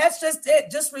 and that's just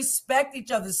it. Just respect each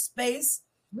other's space.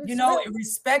 You know,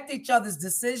 respect each other's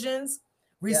decisions.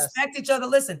 Respect each other.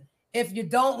 Listen, if you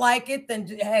don't like it, then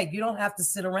hey, you don't have to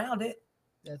sit around it.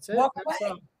 That's it. Walk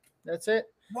away. That's it.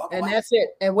 Walk and away. that's it.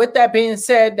 And with that being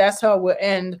said, that's how we'll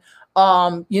end.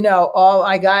 You know, all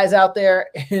my guys out there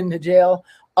in the jail.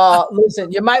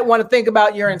 Listen, you might want to think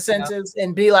about your incentives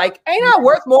and be like, ain't I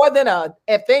worth more than a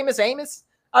famous Amos?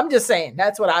 I'm just saying,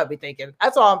 that's what I would be thinking.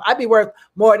 That's all. I'd be worth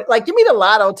more. Like, give me the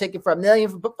lotto ticket for $1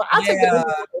 million. I'll take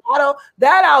the lotto.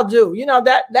 That I'll do. You know,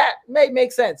 that may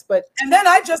make sense. But and then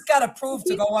I just got approved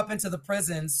to go up into the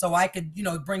prisons so I could, you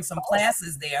know, bring some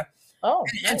classes there.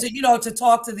 And to, you know, to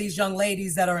talk to these young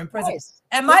ladies that are in prison.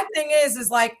 And my thing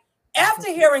is like, after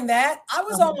hearing that, I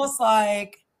was almost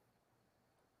like,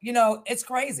 you know, it's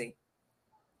crazy.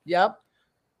 Yep.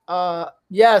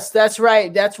 Yes, that's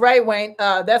right. That's right, Wayne.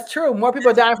 That's true. More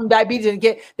people are dying from diabetes and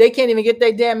they can't even get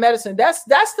their damn medicine. That's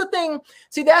the thing.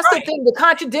 See, that's the thing. The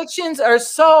contradictions are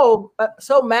so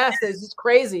massive. It's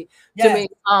crazy to me.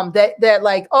 That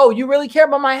like, oh, you really care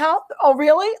about my health? Oh,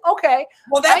 really? Okay.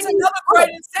 Well, that's another great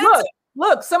incentive.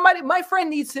 Look, my friend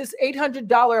needs his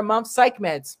 $800 a month psych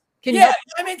meds. I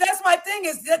mean, that's my thing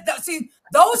is that see,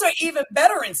 those are even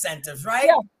better incentives, right?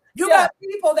 Yeah. You got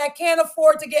people that can't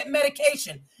afford to get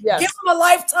medication. Give them a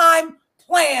lifetime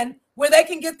plan where they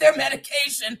can get their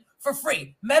medication for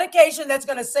free. Medication that's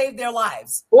going to save their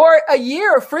lives. Or a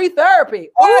year of free therapy.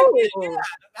 I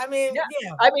mean,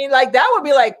 I mean, like that would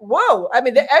be like, whoa. I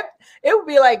mean, it would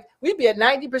be like, we'd be at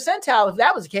 90 percentile if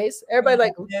that was the case. Everybody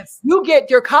like, you get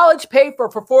your college paid for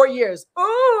 4 years.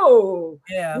 Ooh.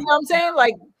 Yeah. You know what I'm saying?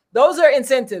 Like, those are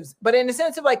incentives, but an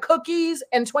incentive like cookies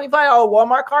and $25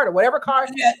 Walmart card or whatever card.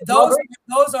 Yeah, those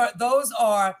are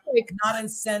not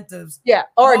incentives. Yeah,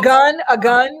 or a gun,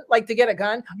 like to get a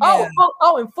gun. Yeah.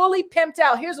 Oh, and fully pimped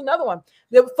out. Here's another one.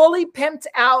 The fully pimped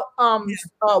out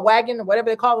wagon or whatever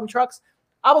they call them, trucks.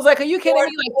 I was like, are you kidding me?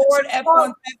 Like Ford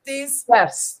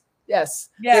F-150s. Yes.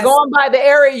 They're going by the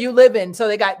area you live in, so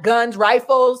they got guns,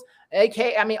 rifles,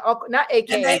 AK. I mean, not AK.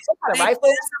 They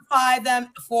classify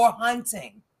them for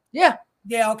hunting. Yeah.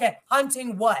 Yeah. Okay.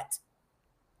 Hunting what?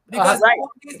 Because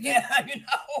you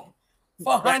know,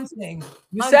 for hunting.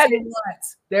 You said it. What?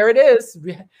 There it is.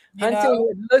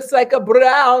 Hunting looks like a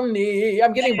brownie.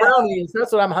 I'm getting brownies.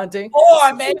 That's what I'm hunting.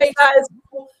 Or maybe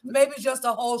just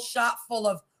a whole shop full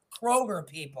of Kroger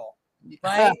people,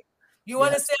 right? You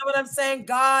understand what I'm saying?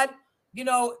 God, you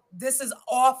know, this is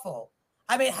awful.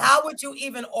 I mean, how would you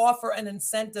even offer an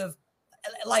incentive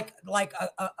like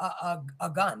a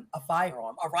gun, a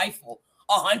firearm, a rifle,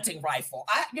 a hunting rifle?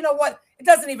 You know what? It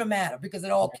doesn't even matter because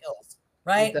it all kills,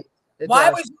 right?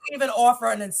 Why would you even offer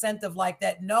an incentive like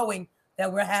that, knowing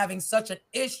that we're having such an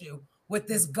issue with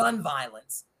this gun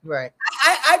violence? Right.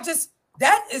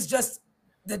 That is just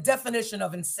the definition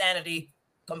of insanity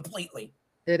completely.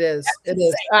 It is. It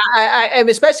is. I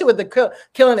especially with the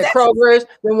killing the Krogers.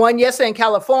 The one yesterday in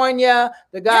California.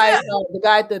 The guy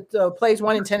that plays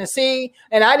one in Tennessee.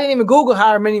 And I didn't even Google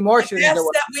how many more shootings there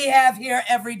were. That we have here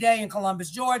every day in Columbus,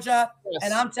 Georgia. Yes.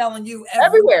 And I'm telling you,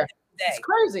 everywhere. Day. It's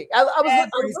crazy.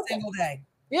 Every single day.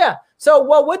 Yeah. So,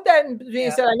 well, with that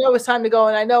being said, I know it's time to go,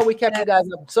 and I know we kept you guys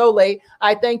up so late.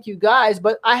 I thank you guys,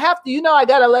 but I have to. You know, I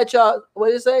gotta let y'all. What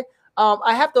did it say?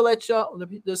 I have to let y'all,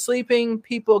 the sleeping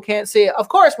people can't see it. Of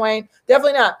course, Wayne,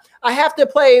 definitely not. I have to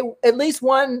play at least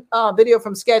one video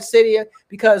from Sketch City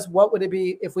because what would it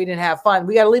be if we didn't have fun?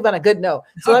 We got to leave on a good note.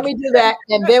 So let me do that,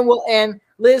 and then we'll end.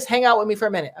 Liz, hang out with me for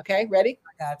a minute. Okay, ready?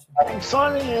 I got you. I'm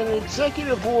signing an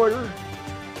executive order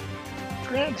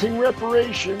granting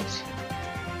reparations.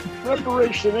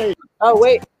 Reparation aid. Oh,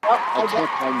 wait. I can't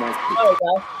find my key.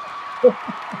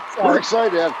 Oh, We're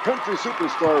excited to have country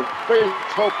superstar Faith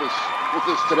Topus with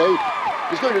us today.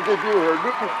 She's going to debut her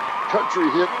new country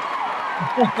hit.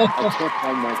 I can't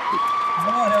find my key.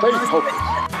 Play Hocus.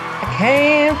 I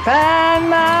can't find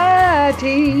my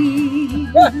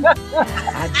teeth.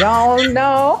 I don't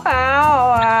know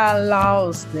how I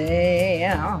lost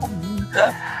them.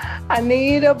 I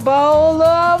need a bowl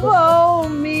of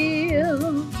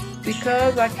oatmeal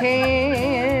because I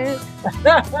can't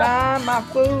find my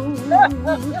food.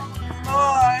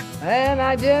 And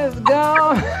I just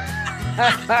don't.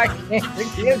 I can't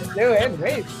get to it.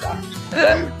 Wait, stop.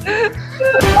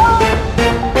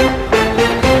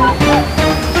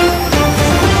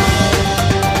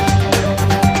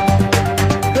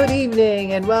 Good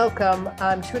evening and welcome.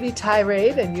 I'm Trudy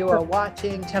Tirade and you are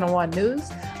watching Channel One News.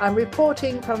 I'm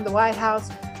reporting from the White House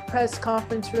press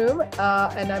conference room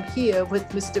and I'm here with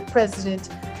Mr. President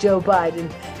Joe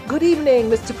Biden. Good evening,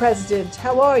 Mr. President.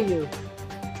 How are you?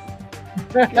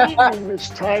 Good evening, Miss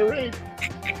Tirade.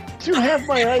 Do you have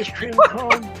my ice cream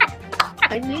cone?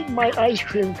 I need my ice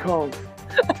cream cone.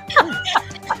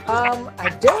 I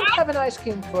don't have an ice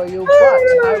cream for you,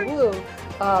 but I will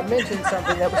mention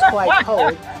something that was quite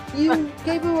cold. You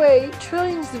gave away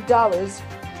trillions of dollars,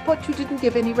 but you didn't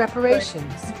give any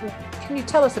reparations. Can you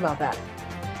tell us about that?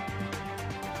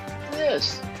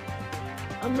 Yes.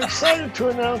 I'm excited to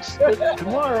announce that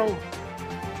tomorrow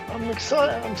I'm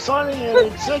signing an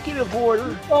executive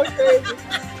order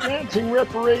granting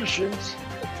reparations,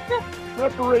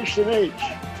 Reparation H.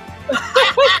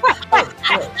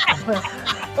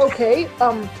 Okay,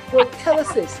 well, tell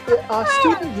us this. Are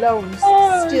student loans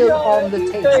still on the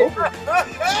table?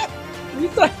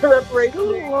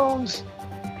 Student loans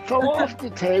fell off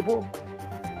the table,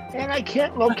 and I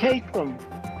can't locate them.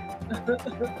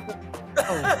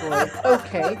 Oh, boy.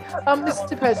 Okay.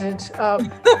 Mr. President,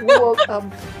 well,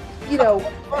 you know,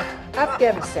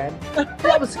 Afghanistan,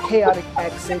 that was a chaotic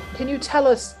exit. Can you tell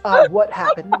us what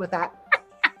happened with that?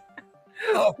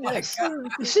 Yes,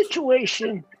 the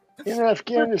situation in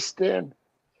Afghanistan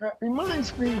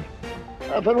reminds me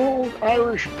of an old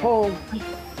Irish poem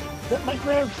that my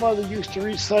grandfather used to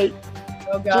recite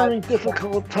during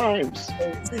difficult times.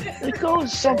 It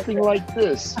goes something like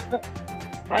this.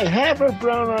 I have a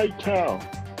brown-eyed cow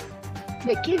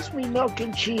that gives me milk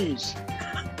and cheese.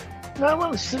 Now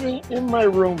I'm sitting in my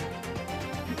room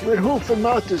with hoof and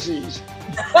mouth disease.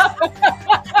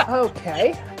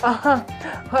 Okay.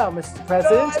 Well, Mr.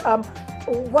 President,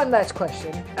 one last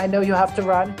question. I know you have to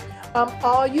run.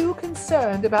 Are you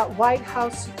concerned about White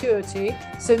House security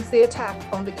since the attack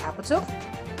on the Capitol?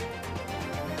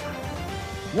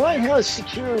 White House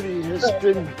security has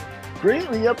been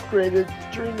greatly upgraded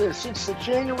since the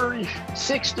January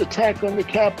 6th attack on the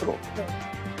Capitol.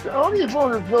 The only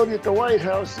vulnerability at the White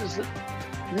House is that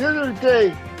the other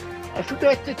day, I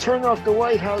forgot to turn off the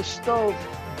White House stove.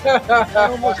 I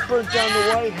almost burnt down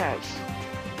the White House.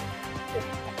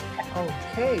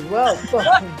 Okay, well,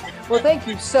 thank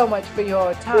you so much for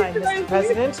your time, Mr.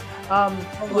 President.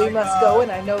 We must go,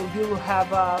 and I know you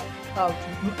have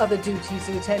other duties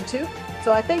to attend to.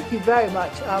 So I thank you very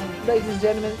much. Ladies and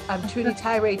gentlemen, I'm Trudy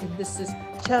Tirade, and this is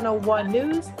Channel One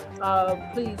News.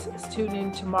 Please tune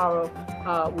in tomorrow.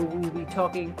 We will be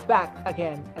talking back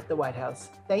again at the White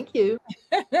House. Thank you.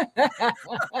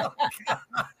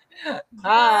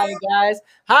 Hi, guys.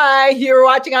 Hi, you're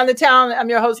watching On the Town. I'm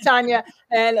your host, Tanya,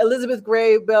 and Elizabeth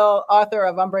Graybill, author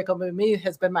of Unbreakable Me,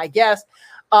 has been my guest.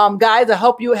 Guys, I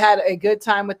hope you had a good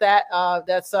time with that.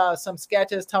 That's some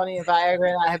sketches Tony and Viagra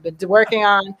and I have been working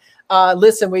on.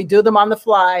 Listen, we do them on the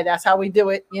fly. That's how we do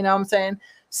it. You know what I'm saying?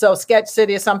 So Sketch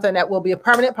City is something that will be a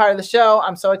permanent part of the show.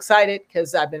 I'm so excited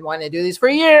because I've been wanting to do these for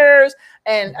years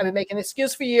and I've been making an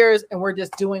excuse for years, and we're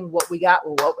just doing what we got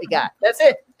with what we got. That's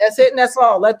it. That's it. And that's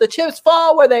all. Let the chips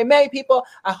fall where they may, people.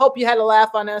 I hope you had a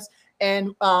laugh on us,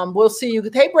 and we'll see you.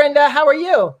 Hey, Brenda, how are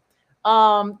you?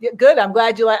 Good. I'm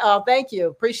glad you like. Oh, thank you.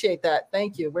 Appreciate that.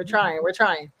 Thank you. We're trying. We're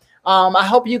trying. I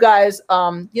hope you guys,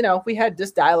 you know, we had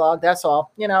this dialogue. That's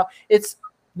all. You know, it's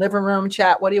living room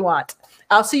chat. What do you want?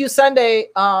 I'll see you Sunday.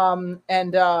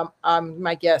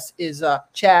 My guest is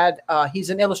Chad. He's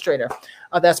an illustrator.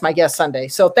 That's my guest Sunday.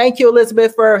 So thank you,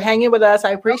 Elizabeth, for hanging with us.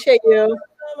 I appreciate you.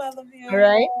 I love you. All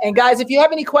right. And guys, if you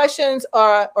have any questions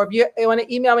or if you want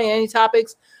to email me any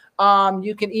topics,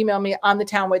 you can email me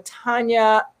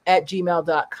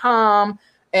onthetownwithtanya@gmail.com.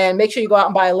 And make sure you go out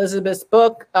and buy Elizabeth's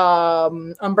book,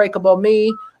 Unbreakable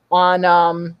Me,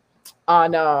 on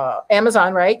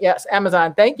Amazon, right? Yes,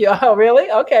 Amazon. Thank you. Oh,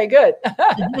 really? Okay, good.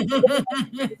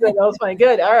 That was funny.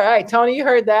 Good. All right, Tony, you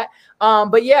heard that.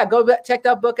 But yeah, go check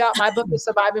that book out. My book is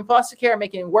Surviving Foster Care,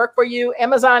 Making It Work for You.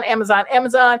 Amazon, Amazon,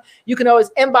 Amazon. You can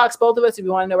always inbox both of us if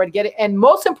you want to know where to get it. And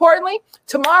most importantly,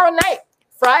 tomorrow night,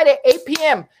 Friday, 8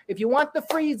 p.m. If you want the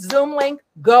free Zoom link,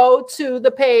 go to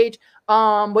the page.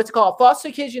 What's it called?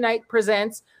 Foster Kids Unite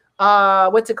presents,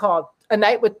 what's it called? A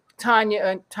Night with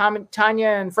Tanya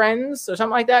and Friends or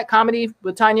something like that. Comedy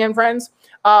with Tanya and Friends.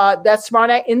 That's tomorrow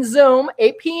night in Zoom,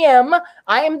 8 p.m.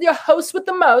 I am your host with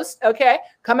the most. Okay.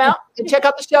 Come out and check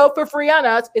out the show for free on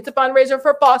us. It's a fundraiser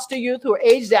for foster youth who are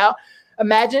aged out.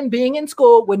 Imagine being in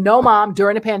school with no mom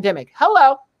during a pandemic.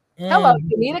 Hello. Hello,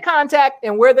 you need a contact,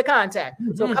 and we're the contact.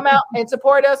 So come out and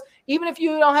support us. Even if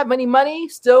you don't have any money,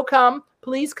 still come.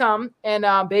 Please come. And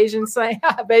Beijing say,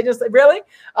 really?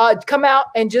 Come out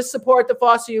and just support the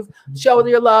foster youth. Show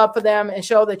your love for them and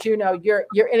show that you know you're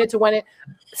in it to win it.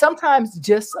 Sometimes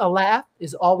just a laugh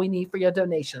is all we need for your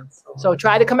donations. So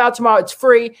try to come out tomorrow. It's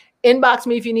free. Inbox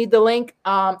me if you need the link.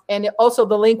 And also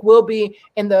the link will be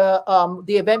in the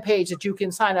event page that you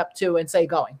can sign up to and say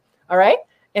going. All right.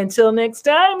 Until next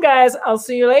time, guys, I'll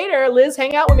see you later. Liz,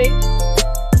 hang out with me.